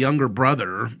younger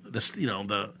brother,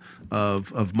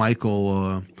 of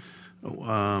Michael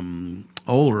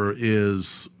Oler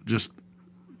is just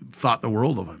thought the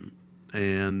world of him,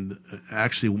 and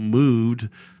actually moved.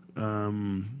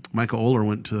 Michael Oler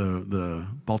went to the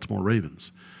Baltimore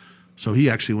Ravens, so he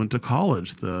actually went to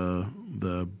college.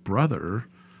 The brother,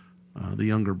 the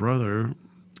younger brother.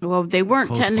 Well, they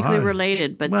weren't technically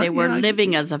related, but they were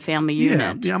living as a family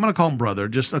unit. Yeah, I'm going to call him brother.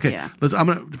 Just okay. Yeah.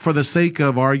 For the sake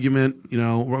of argument, we're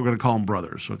going to call them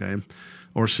brothers, okay,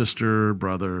 or sister,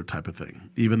 brother type of thing.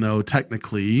 Even though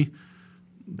technically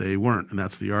they weren't, and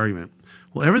that's the argument.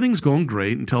 Well, everything's going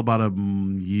great until about a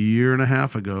year and a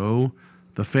half ago.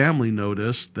 The family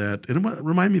noticed that, and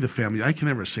remind me of the family. I can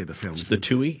never say the family. The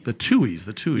Toohey? The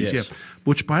Tooheys, yes. Yeah.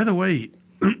 Which, by the way,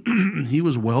 he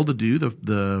was well-to-do,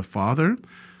 the father.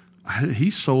 He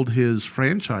sold his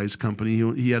franchise company.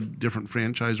 He had different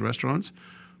franchise restaurants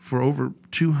for over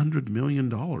 $200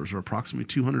 million, or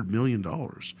approximately $200 million.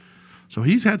 So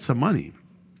he's had some money.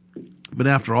 But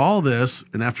after all this,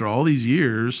 and after all these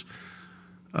years,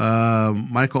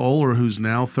 Michael Oler, who's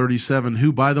now 37,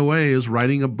 who, by the way, is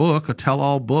writing a book, a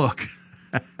tell-all book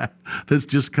that's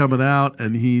just coming out,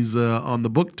 and he's on the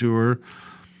book tour,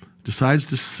 decides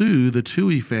to sue the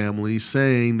Toohey family,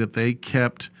 saying that they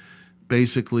kept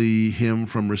basically him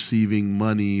from receiving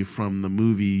money from the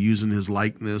movie, using his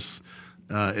likeness,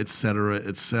 et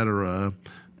cetera,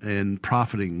 and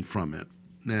profiting from it.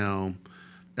 Now,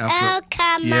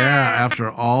 after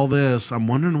all this, I'm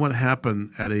wondering what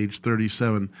happened at age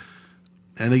 37.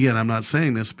 And again, I'm not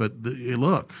saying this, but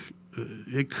look,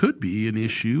 it could be an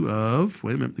issue of,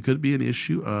 it could be an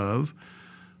issue of,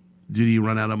 did you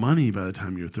run out of money by the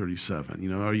time you're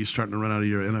 37? Are you starting to run out of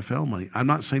your NFL money? I'm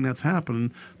not saying that's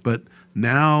happening, but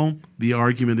now the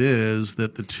argument is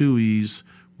that the Tooheys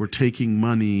were taking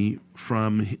money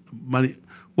from money.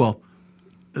 Well,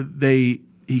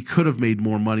 he could have made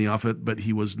more money off it, but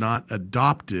he was not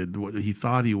adopted. What he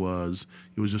thought he was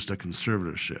just a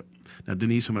conservatorship. Now,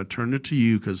 Denise, I'm going to turn it to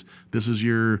you because this is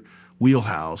your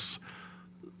wheelhouse.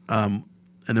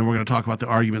 And then we're going to talk about the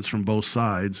arguments from both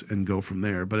sides and go from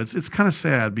there. But it's kind of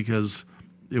sad because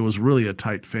it was really a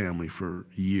tight family for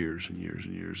years and years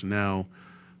and years. And now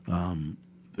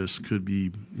this could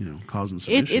be, causing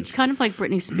some issues. It's kind of like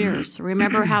Britney Spears.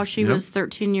 Remember how she was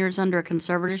 13 years under a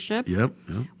conservatorship? Yep.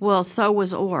 Well, so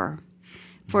was Orr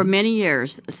for many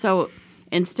years. So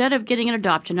instead of getting an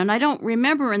adoption, and I don't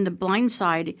remember in the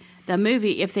Blindside, the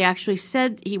movie, if they actually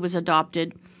said he was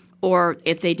adopted or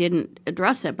if they didn't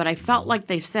address it, but I felt like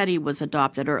they said he was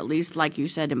adopted, or at least, like you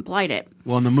said, implied it.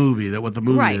 Well, in the movie, what the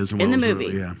movie right, is. in the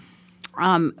movie. Yeah.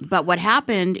 But what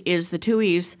happened is the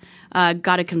Tooheys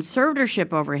got a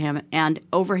conservatorship over him and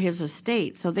over his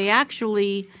estate. So they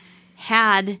actually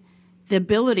had the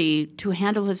ability to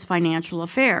handle his financial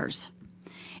affairs.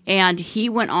 And he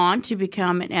went on to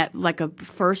become like a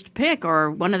first pick or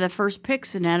one of the first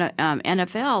picks in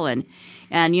NFL.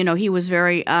 And he was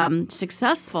very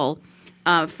successful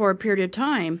for a period of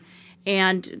time.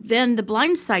 And then The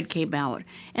Blindside came out.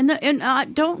 And I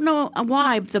don't know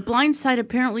why, but The Blindside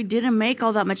apparently didn't make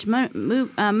all that much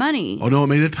money. Oh, no, it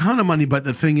made a ton of money. But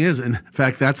the thing is, in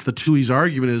fact, that's the Tooheys'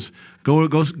 argument is go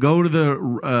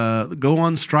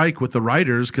on strike with the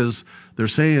writers because they're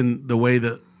saying the way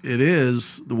that it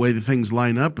is, the way the things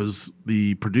line up is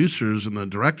the producers and the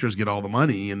directors get all the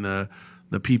money, and the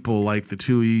people like the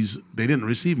Tooheys, they didn't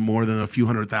receive more than a few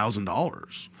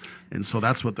 $100,000. And so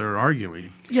that's what they're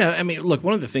arguing. Yeah, I mean, look,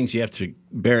 one of the things you have to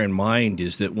bear in mind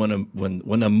is that when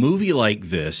a movie like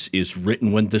this is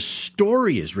written, when the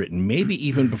story is written, maybe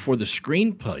even before the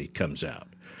screenplay comes out,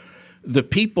 the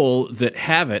people that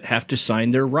have it have to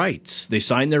sign their rights. They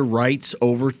sign their rights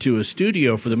over to a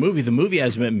studio for the movie. The movie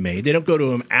hasn't been made. They don't go to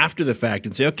them after the fact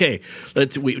and say, okay,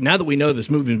 now that we know this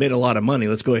movie made a lot of money,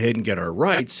 let's go ahead and get our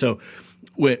rights. So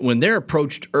when they're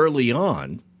approached early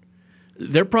on,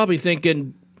 they're probably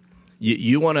thinking,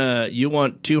 You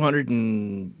want 200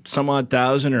 and some odd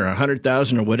thousand or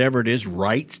 100,000 or whatever it is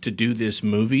rights to do this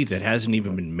movie that hasn't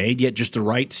even been made yet, just the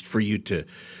rights for you to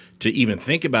even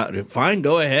think about it. Fine,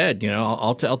 go ahead.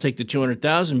 I'll take the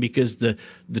 200,000 because the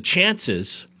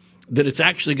chances that it's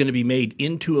actually going to be made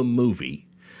into a movie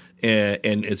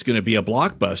and it's going to be a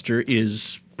blockbuster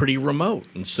is pretty remote.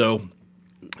 And so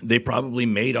they probably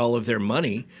made all of their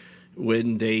money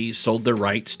when they sold their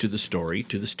rights to the story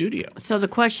to the studio. So the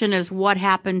question is, what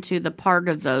happened to the part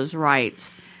of those rights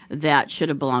that should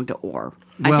have belonged to Orr?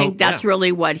 I think that's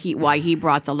really why he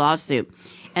brought the lawsuit.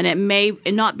 And it may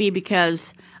not be because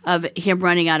of him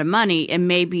running out of money. It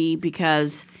may be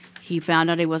because he found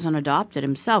out he wasn't adopted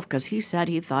himself, because he said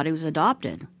he thought he was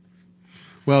adopted.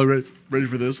 Well, ready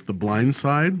for this? The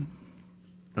Blindside,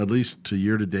 at least to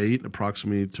year to date,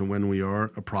 approximately to when we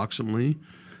are,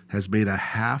 has made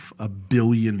 $500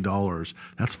 million.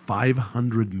 That's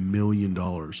 $500 million.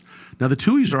 Now, the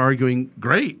Tuohys are arguing,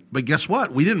 great, but guess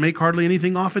what? We didn't make hardly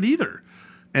anything off it either.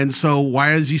 And so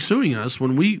why is he suing us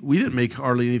when we didn't make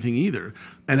hardly anything either?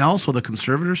 And also the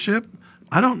conservatorship.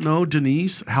 I don't know,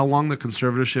 Denise, how long the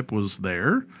conservatorship was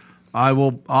there.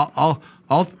 I'll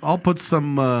put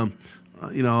some a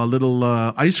little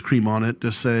ice cream on it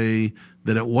to say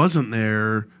that it wasn't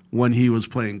there when he was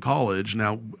playing college.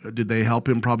 Now, did they help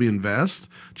him probably invest,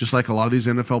 just like a lot of these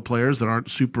NFL players that aren't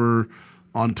super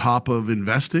on top of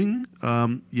investing?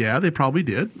 Yeah, they probably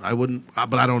did. I wouldn't,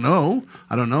 but I don't know.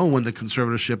 I don't know when the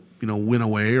conservatorship, went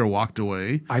away or walked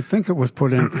away. I think it was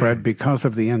put in, Fred, because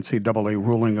of the NCAA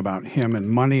ruling about him and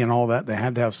money and all that. They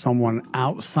had to have someone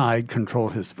outside control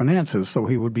his finances so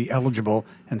he would be eligible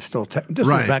and still. This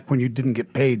was back when you didn't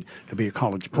get paid to be a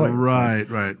college player. Right.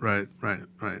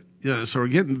 Yeah, so we're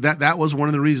getting that. That was one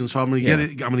of the reasons. So I'm going to get it.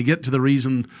 I'm going to get to the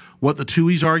reason what the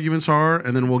Tuohys' arguments are,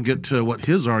 and then we'll get to what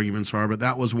his arguments are. But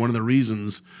that was one of the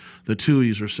reasons the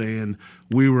Tuohys are saying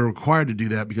we were required to do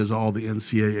that because of all the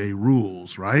NCAA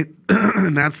rules, right?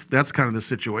 And that's kind of the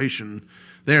situation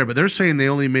there. But they're saying they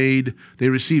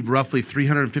received roughly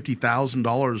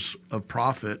 $350,000 of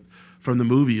profit from the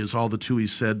movie, is all the Tuohys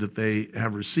said that they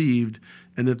have received,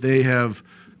 and that they have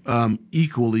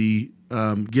equally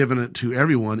given it to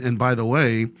everyone. And by the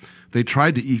way, they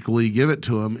tried to equally give it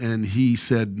to him, and he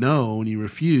said no, and he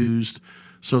refused.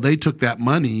 So they took that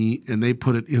money and they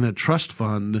put it in a trust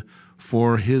fund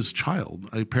for his child.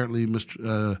 Apparently,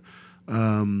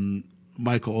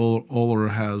 Michael Oller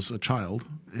has a child,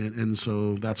 and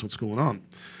so that's what's going on.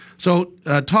 So,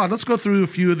 Todd, let's go through a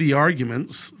few of the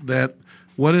arguments that.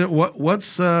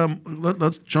 Let's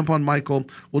jump on Michael.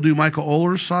 We'll do Michael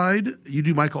Oller's side. You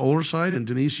do Michael Oller's side, and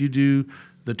Denise, you do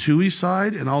the Tuohy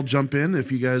side, and I'll jump in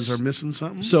if you guys are missing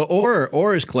something. So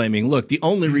Orr is claiming, look, the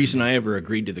only reason I ever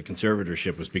agreed to the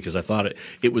conservatorship was because I thought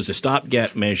it was a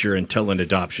stopgap measure until an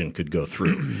adoption could go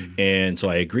through. And so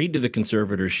I agreed to the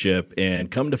conservatorship,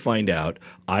 and come to find out,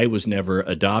 I was never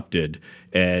adopted,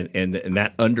 and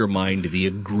that undermined the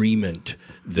agreement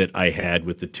that I had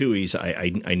with the Tuohys. I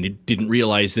didn't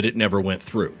realize that it never went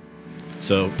through.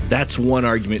 So that's one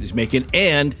argument he's making.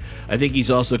 And I think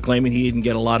he's also claiming he didn't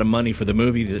get a lot of money for the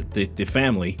movie. The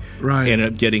family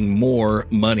ended up getting more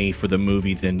money for the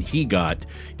movie than he got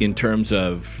in terms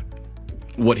of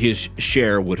what his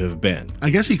share would have been. I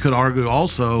guess he could argue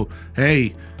also,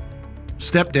 hey,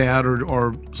 stepdad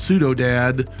or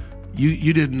pseudo-dad,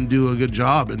 you didn't do a good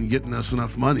job in getting us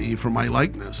enough money for my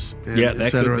likeness, and that et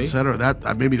cetera, could be. et cetera.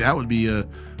 That maybe that would be a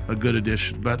good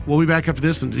addition. But we'll be back after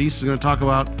this, and Denise is going to talk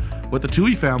about what the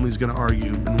Tuohy family is going to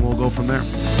argue, and we'll go from there.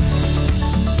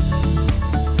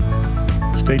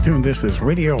 Stay tuned. This is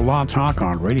Radio Law Talk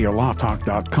on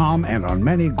RadioLawTalk.com and on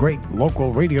many great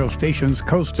local radio stations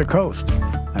coast to coast.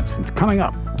 That's coming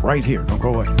up right here. Don't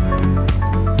go away.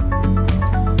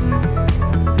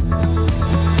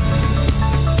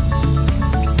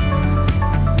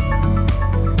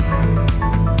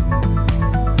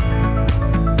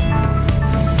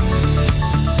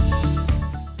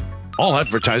 All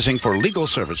advertising for legal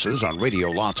services on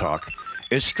Radio Law Talk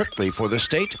is strictly for the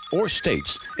state or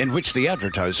states in which the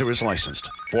advertiser is licensed.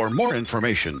 For more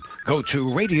information, go to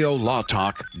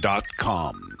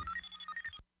radiolawtalk.com.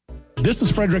 This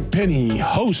is Frederick Penny,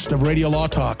 host of Radio Law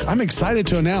Talk. I'm excited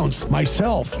to announce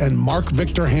myself and Mark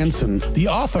Victor Hansen, the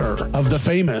author of the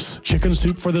famous Chicken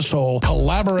Soup for the Soul,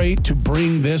 collaborate to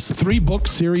bring this 3-book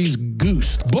series,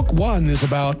 Goose. Book 1 is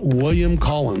about William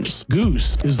Collins.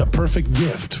 Goose is the perfect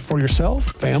gift for yourself,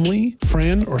 family,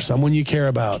 friend, or someone you care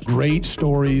about. Great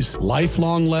stories,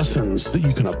 lifelong lessons that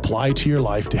you can apply to your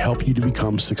life to help you to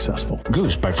become successful.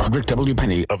 Goose by Frederick W.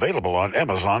 Penny. Available on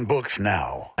Amazon Books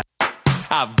now.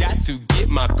 I've got to get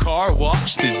my car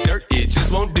washed. This dirt, it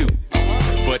just won't do.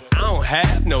 but I don't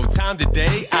have no time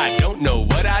today. I don't know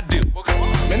what I do.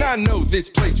 Man, I know this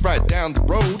place right down the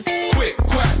road. Quick,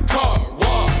 quack, car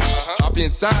wash. Hop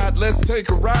inside, let's take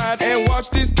a ride and watch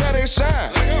this cat and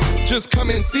shine. Just come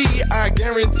and see, I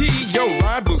guarantee your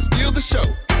ride will steal the show.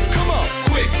 Come on,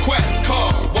 quick, quack,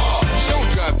 car wash.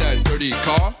 Don't drive that dirty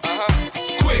car.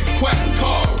 Quick, quack,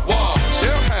 car wash.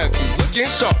 They'll have you looking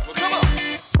sharp. Come on.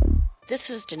 This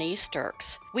is Denise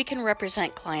Sturks. We can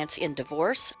represent clients in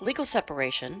divorce, legal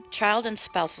separation, child and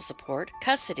spousal support,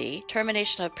 custody,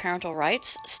 termination of parental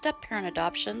rights, step-parent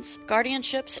adoptions,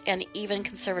 guardianships, and even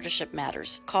conservatorship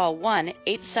matters. Call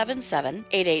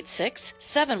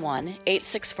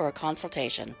 1-877-886-7186 for a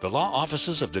consultation. The law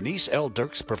offices of Denise L.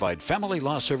 Dirks provide family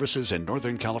law services in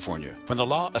Northern California. When the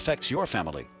law affects your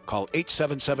family, call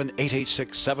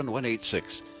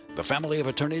 877-886-7186. The family of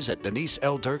attorneys at Denise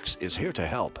L. Dirks is here to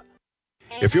help.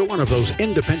 If you're one of those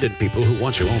independent people who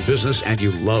wants your own business and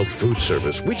you love food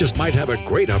service, we just might have a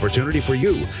great opportunity for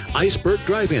you. Iceberg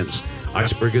Drive-Ins.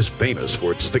 Iceberg is famous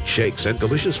for its thick shakes and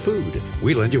delicious food.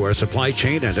 We lend you our supply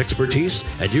chain and expertise,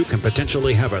 and you can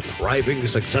potentially have a thriving,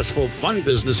 successful, fun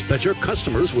business that your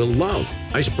customers will love.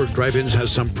 Iceberg Drive-Ins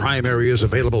has some prime areas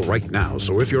available right now,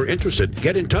 so if you're interested,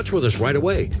 get in touch with us right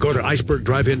away. Go to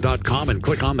icebergdrivein.com and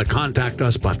click on the Contact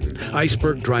Us button.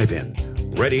 Iceberg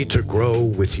Drive-In, ready to grow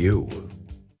with you.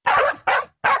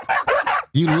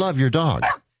 You love your dog.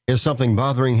 Is something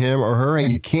bothering him or her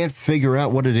and you can't figure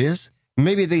out what it is?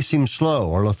 Maybe they seem slow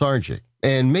or lethargic,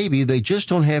 and maybe they just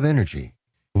don't have energy.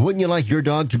 Wouldn't you like your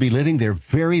dog to be living their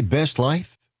very best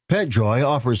life? PetJoy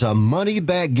offers a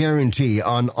money-back guarantee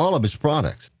on all of its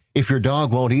products. If your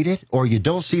dog won't eat it or you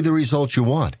don't see the results you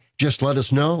want, just let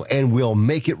us know and we'll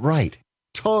make it right.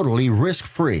 Totally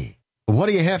risk-free. What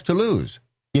do you have to lose?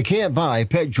 You can't buy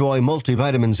PetJoy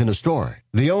multivitamins in a store.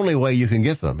 The only way you can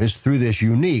get them is through this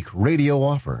unique radio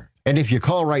offer. And if you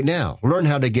call right now, learn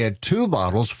how to get 2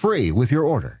 bottles free with your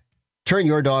order. Turn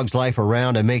your dog's life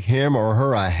around and make him or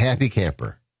her a happy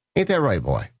camper. Ain't that right,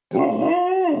 boy?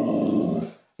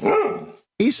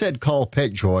 He said call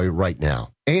PetJoy right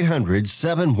now.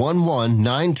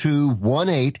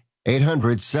 800-711-9218.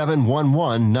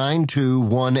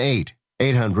 800-711-9218.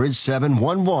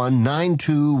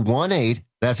 800-711-9218.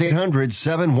 That's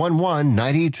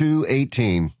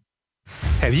 800-711-9218.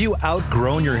 Have you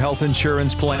outgrown your health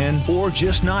insurance plan or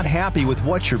just not happy with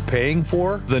what you're paying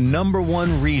for? The number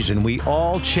one reason we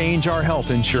all change our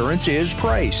health insurance is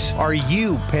price. Are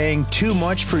you paying too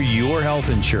much for your health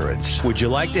insurance? Would you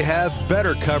like to have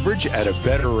better coverage at a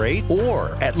better rate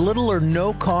or at little or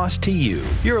no cost to you?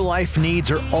 Your life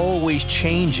needs are always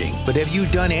changing, but have you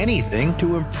done anything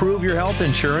to improve your health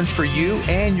insurance for you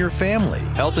and your family?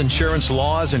 Health insurance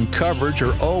laws and coverage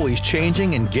are always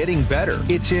changing and getting better.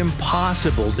 It's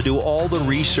impossible to do all the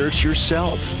research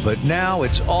yourself, but now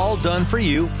it's all done for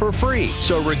you for free.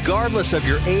 So regardless of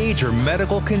your age or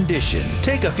medical condition,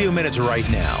 take a few minutes right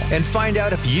now and find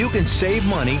out if you can save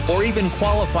money or even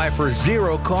qualify for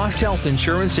zero-cost health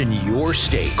insurance in your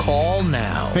state. Call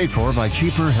now. Paid for by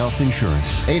cheaper health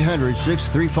insurance.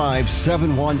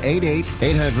 800-635-7188.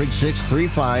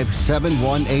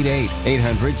 800-635-7188.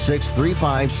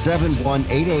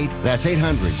 800-635-7188. That's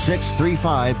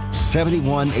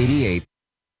 800-635-7188.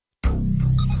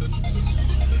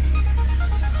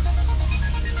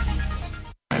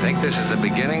 I think this is the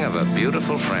beginning of a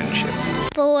beautiful friendship.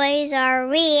 Boys are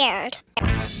weird.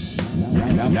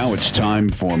 Now it's time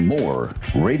for more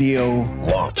Radio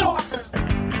Law Talk.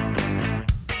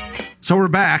 So we're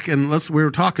back, and we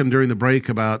were talking during the break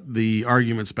about the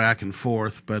arguments back and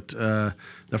forth, but the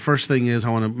first thing is I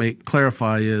want to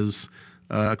clarify is,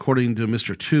 according to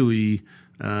Mr. Toohey,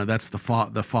 that's the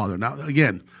father. Now,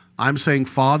 again, I'm saying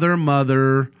father,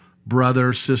 mother,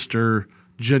 brother, sister,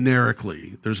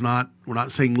 generically. We're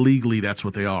not saying legally that's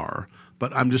what they are,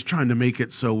 but I'm just trying to make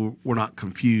it so we're not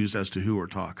confused as to who we're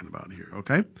talking about here,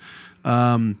 okay?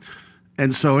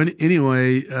 And so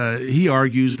anyway, he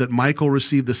argues that Michael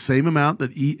received the same amount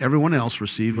that everyone else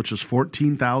received, which is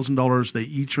 $14,000 they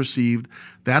each received.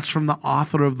 That's from the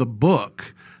author of the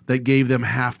book that gave them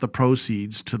half the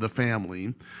proceeds to the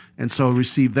family. And so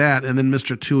received that. And then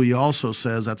Mr. Toohey also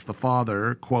says, that's the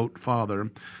father, quote,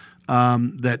 father,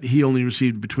 that he only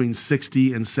received between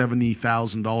 $60,000 and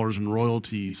 $70,000 in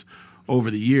royalties over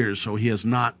the years. So he has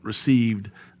not received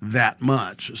that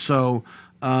much. So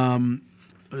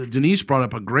Denise brought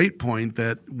up a great point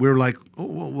that we're like,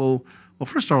 well,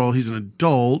 first of all, he's an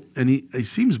adult and he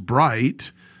seems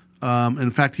bright.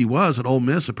 In fact, he was at Ole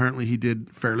Miss. Apparently he did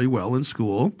fairly well in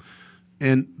school.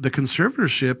 And the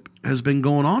conservatorship has been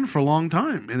going on for a long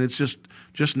time. And it's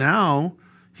just now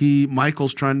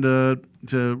Michael's trying to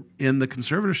end the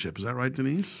conservatorship. Is that right,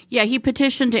 Denise? Yeah, he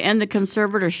petitioned to end the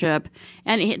conservatorship,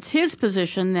 and it's his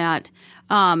position that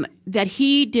that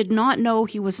he did not know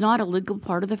he was not a legal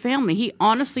part of the family. He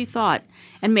honestly thought,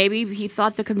 and maybe he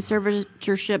thought the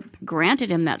conservatorship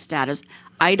granted him that status.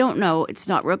 I don't know. It's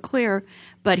not real clear,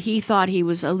 but he thought he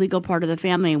was a legal part of the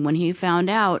family, and when he found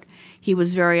out, he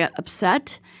was very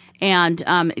upset. And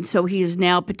so he is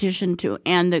now petitioned to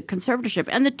end the conservatorship,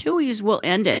 and the Tuohys will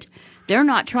end it. They're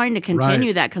not trying to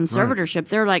continue that conservatorship. Right.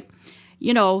 They're like,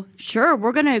 sure,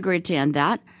 we're going to agree to end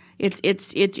that.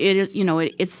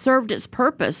 It served its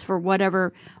purpose for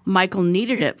whatever Michael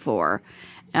needed it for.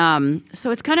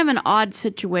 So it's kind of an odd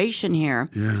situation here.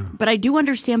 Yeah. But I do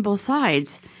understand both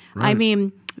sides. Right. I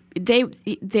mean,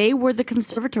 they were the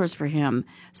conservators for him,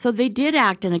 so they did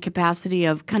act in a capacity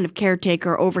of kind of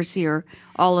caretaker, overseer,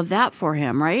 all of that for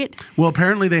him, right? Well,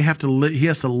 apparently he has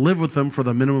to live with them for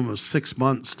the minimum of 6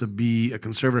 months to be a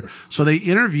conservator. So they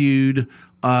interviewed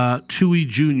Tuohy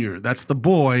Jr. That's the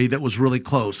boy that was really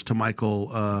close to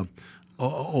Michael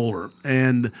Oler,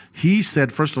 and he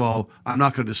said, first of all, I'm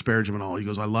not going to disparage him at all. He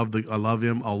goes, I love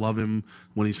him. I'll love him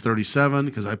when he's 37,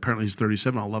 because apparently he's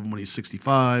 37. I'll love him when he's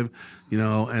 65,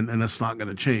 and that's not going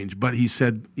to change. But he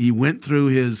said he went through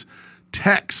his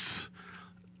texts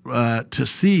to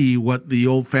see what the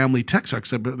old family texts are,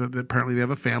 except that apparently they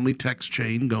have a family text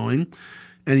chain going.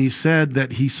 And he said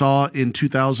that he saw in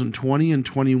 2020 and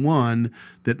 21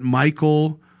 that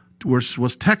Michael was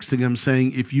texting him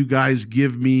saying, if you guys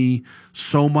give me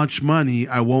so much money,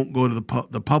 I won't go to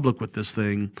the public with this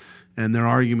thing. And their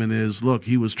argument is, look,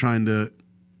 he was trying to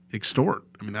extort.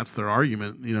 I mean, that's their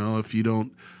argument. If you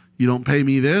don't pay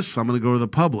me this, I'm going to go to the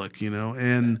public.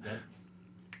 And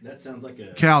that sounds like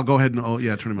a Cal. Go ahead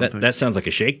and turn him on. That sounds like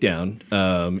a shakedown.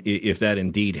 If that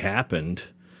indeed happened.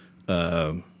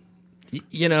 I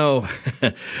mean,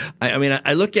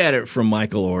 I look at it from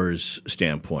Michael Orr's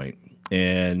standpoint.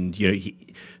 And,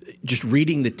 just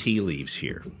reading the tea leaves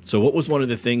here. So what was one of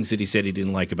the things that he said he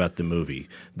didn't like about the movie?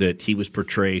 That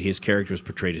his character was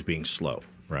portrayed as being slow,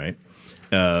 right?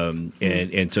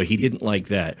 And so he didn't like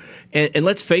that. And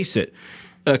let's face it,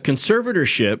 a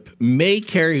conservatorship may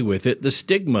carry with it the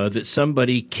stigma that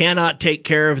somebody cannot take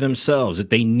care of themselves, that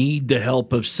they need the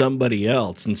help of somebody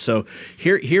else. And so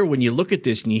here when you look at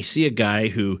this and you see a guy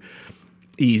who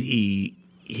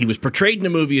he was portrayed in the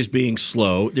movie as being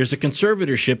slow. There's a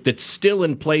conservatorship that's still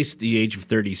in place at the age of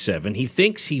 37. He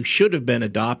thinks he should have been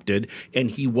adopted, and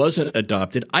he wasn't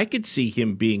adopted. I could see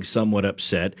him being somewhat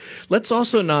upset. Let's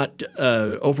also not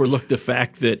overlook the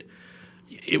fact that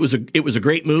it was a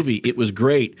great movie. It was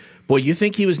great. Boy, you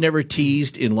think he was never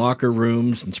teased in locker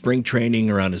rooms and spring training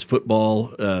around his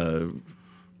football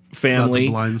family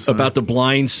about the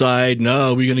blind side.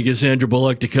 No, we're going to get Sandra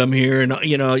Bullock to come here, and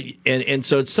and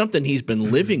so it's something he's been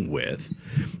living with,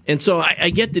 and so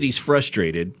I get that he's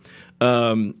frustrated.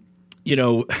 The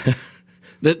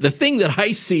thing that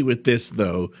I see with this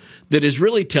though that is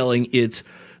really telling, it's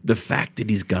the fact that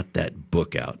he's got that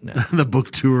book out now, the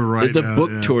book tour right now, the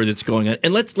book tour that's going on,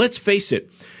 and let's face it.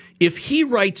 If he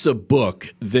writes a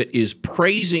book that is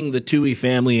praising the Tuohy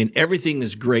family and everything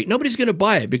is great, nobody's going to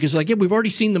buy it because, we've already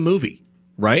seen the movie,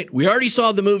 right? We already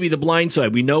saw the movie, The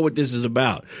Blindside. We know what this is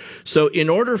about. So in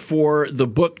order for the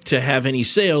book to have any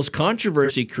sales,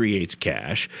 controversy creates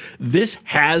cash. This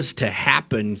has to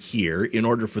happen here in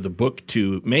order for the book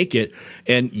to make it.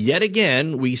 And yet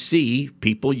again, we see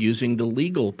people using the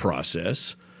legal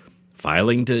process,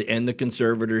 filing to end the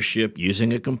conservatorship,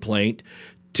 using a complaint,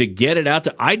 to get it out.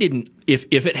 If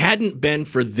it hadn't been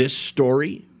for this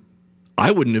story,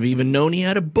 I wouldn't have even known he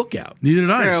had a book out. Neither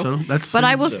did I. So but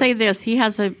I will say this: he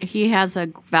has a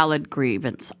valid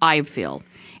grievance, I feel,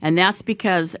 and that's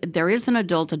because there is an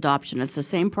adult adoption. It's the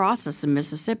same process in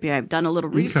Mississippi. I've done a little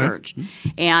research,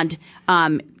 and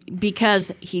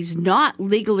because he's not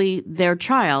legally their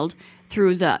child,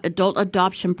 through the adult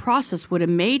adoption process would have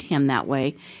made him that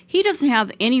way. He doesn't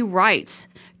have any rights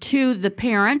to the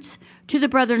parents, to the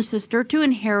brother and sister, to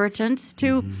inheritance,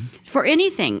 for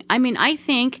anything. I mean, I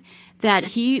think that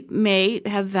he may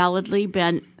have validly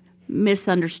been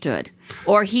misunderstood,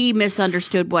 or he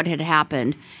misunderstood what had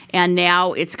happened, and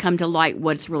now it's come to light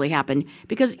what's really happened.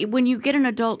 Because when you get an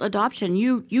adult adoption,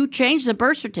 you change the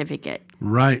birth certificate.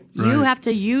 Right. You have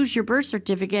to use your birth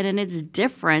certificate, and it's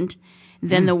different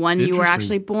than the one you were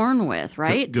actually born with,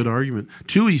 right? Good argument.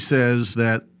 Tuohy says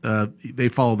that they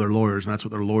follow their lawyers, and that's what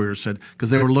their lawyers said,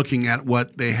 because they were looking at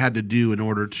what they had to do in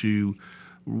order to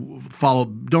follow.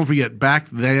 Don't forget, back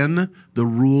then, the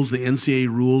NCAA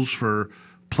rules for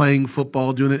playing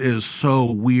football, doing it. It is so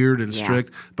weird and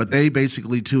strict. But they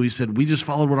basically, too, he said, we just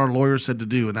followed what our lawyer said to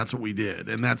do, and that's what we did.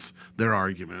 And that's their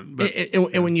argument. But,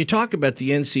 and when you talk about the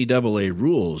NCAA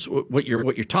rules, what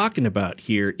you're talking about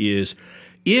here is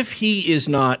if he is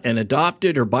not an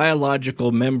adopted or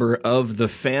biological member of the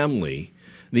family,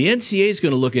 the NCAA is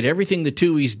going to look at everything the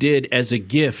Tuohys did as a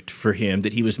gift for him,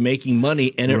 that he was making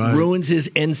money, and it ruins his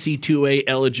NC2A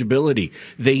eligibility.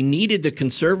 They needed the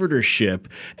conservatorship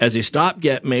as a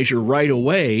stopgap measure right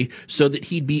away so that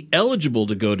he'd be eligible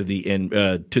to go to the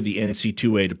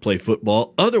NC2A to play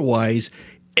football. Otherwise,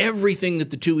 everything that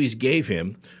the Tuohys gave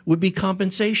him would be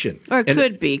compensation. Or it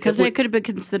could be, because it could have been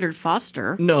considered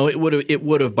foster. No, it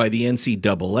would have by the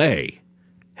NCAA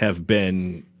have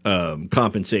been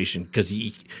compensation, because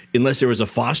unless there was a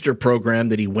foster program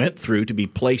that he went through to be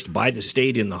placed by the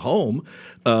state in the home,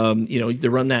 they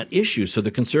run that issue. So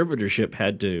the conservatorship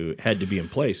had to be in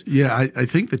place. Yeah, I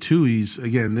think the Tuohys,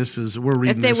 again, we're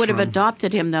reading If they would have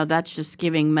adopted him, though, that's just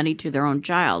giving money to their own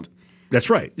child. That's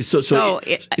right. So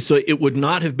it would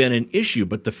not have been an issue.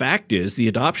 But the fact is, the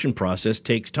adoption process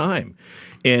takes time.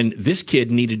 And this kid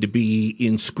needed to be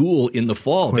in school in the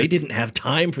fall. They didn't have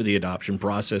time for the adoption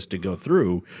process to go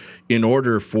through in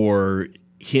order for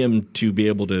him to be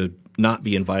able to not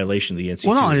be in violation of the NCAA.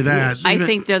 Well, not only that, I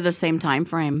think they're the same time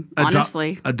frame,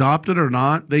 honestly. Adopted or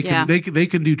not, they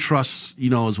can do trusts,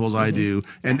 as well as I do,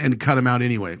 and cut him out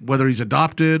anyway. Whether he's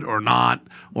adopted or not,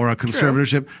 or a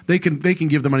conservatorship, they can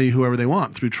give the money to whoever they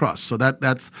want through trust. So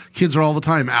that's kids are all the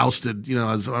time ousted.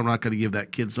 As I'm not going to give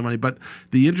that kid some money. But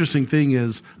the interesting thing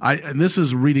is, and this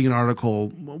is reading an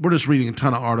article. We're just reading a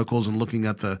ton of articles and looking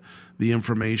at the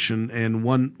information. And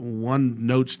one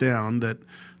notes down that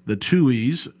the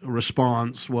Tuohys'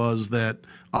 response was that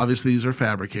obviously these are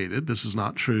fabricated. This is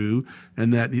not true,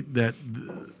 and that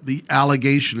the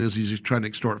allegation is he's trying to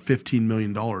extort $15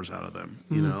 million out of them.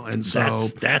 And so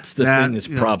that's the thing that's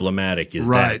problematic, is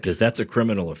that because that's a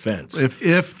criminal offense.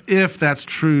 If that's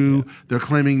true, they're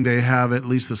claiming they have at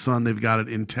least the son. They've got it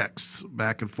in texts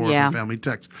back and forth in family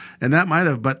texts, and that might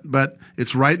have, but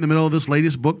it's right in the middle of this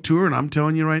latest book tour. And I'm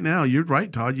telling you right now, you're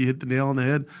right, Todd. You hit the nail on the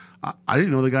head. I didn't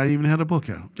know the guy even had a book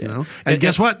out, And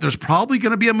guess what? There's probably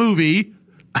going to be a movie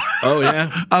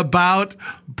about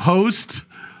post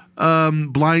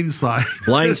Blindside.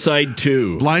 Blindside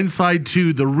 2. Blindside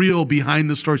 2, the real behind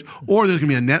the stories. Or there's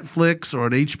going to be a Netflix or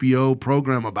an HBO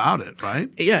program about it, right?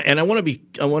 Yeah, and I want to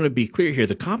be clear here.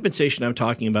 The compensation I'm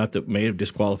talking about that may have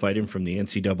disqualified him from the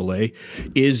NCAA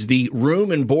is the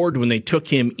room and board when they took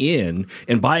him in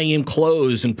and buying him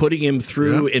clothes and putting him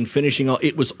through and finishing all.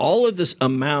 It was all of this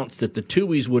amounts that the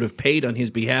Tuohys would have paid on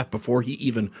his behalf before he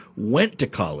even went to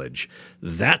college.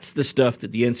 That's the stuff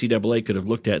that the NCAA could have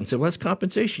looked at and said, well, that's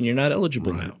compensation. You're not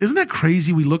eligible now. Isn't that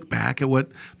crazy? We look back at what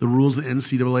the rules of the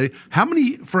NCAA. How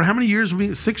many years have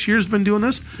we? 6 years been doing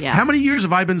this? Yeah. How many years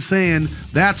have I been saying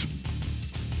that's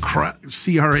CRAP,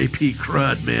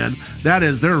 crud, man? That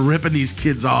is, they're ripping these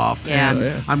kids off. Yeah.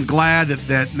 And I'm glad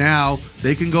that now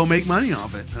they can go make money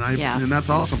off it. And that's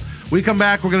awesome. When we come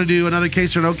back, we're going to do another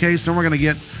case or no case, and we're going to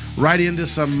get right into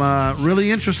some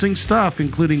really interesting stuff,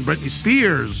 including Britney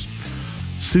Spears,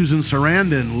 Susan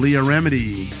Sarandon, Leah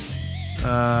Remedy,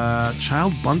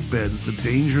 child bunk beds, the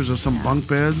dangers of some bunk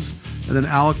beds, and then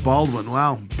Alec Baldwin.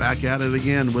 Wow, back at it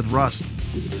again with Rust.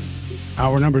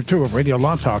 Hour number 2 of Radio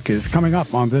Law Talk is coming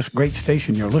up on this great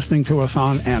station you're listening to us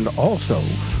on, and also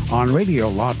on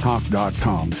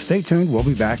RadioLawTalk.com. Stay tuned. We'll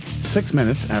be back 6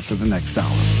 minutes after the next hour.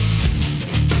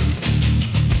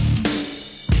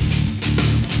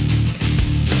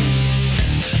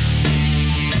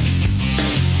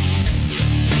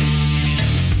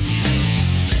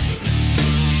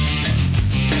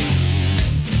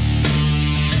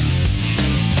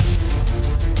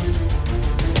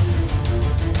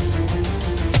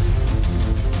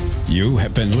 You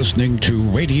have been listening to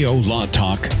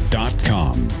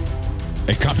RadioLawTalk.com,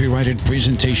 a copyrighted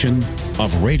presentation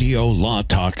of Radio Law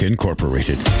Talk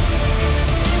Incorporated.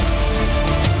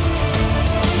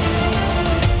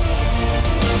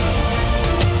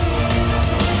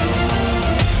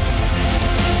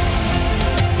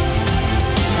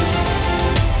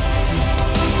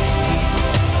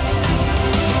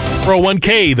 For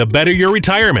 401k, the better your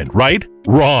retirement, right?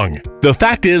 Wrong. The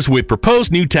fact is, with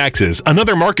proposed new taxes,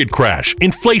 another market crash,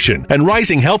 inflation, and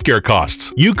rising healthcare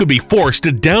costs, you could be forced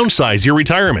to downsize your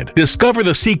retirement. Discover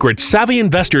the secret savvy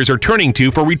investors are turning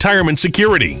to for retirement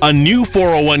security. A new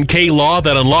 401k law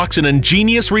that unlocks an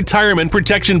ingenious retirement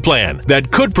protection plan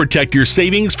that could protect your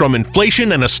savings from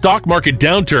inflation and a stock market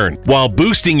downturn while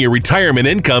boosting your retirement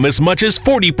income as much as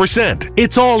 40%.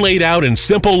 It's all laid out in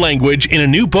simple language in a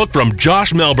new book from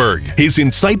Josh Melberg. His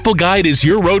insightful guide is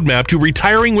your roadmap to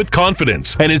retiring with confidence,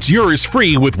 and it's yours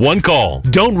free with one call.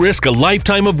 Don't risk a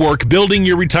lifetime of work building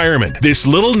your retirement. This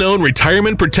little-known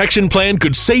retirement protection plan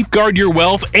could safeguard your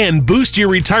wealth and boost your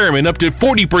retirement up to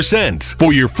 40%.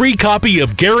 For your free copy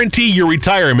of Guarantee Your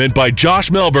Retirement by Josh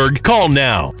Melberg, call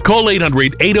now. Call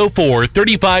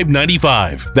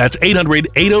 800-804-3595. That's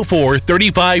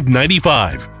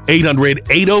 800-804-3595.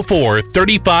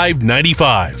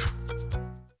 800-804-3595.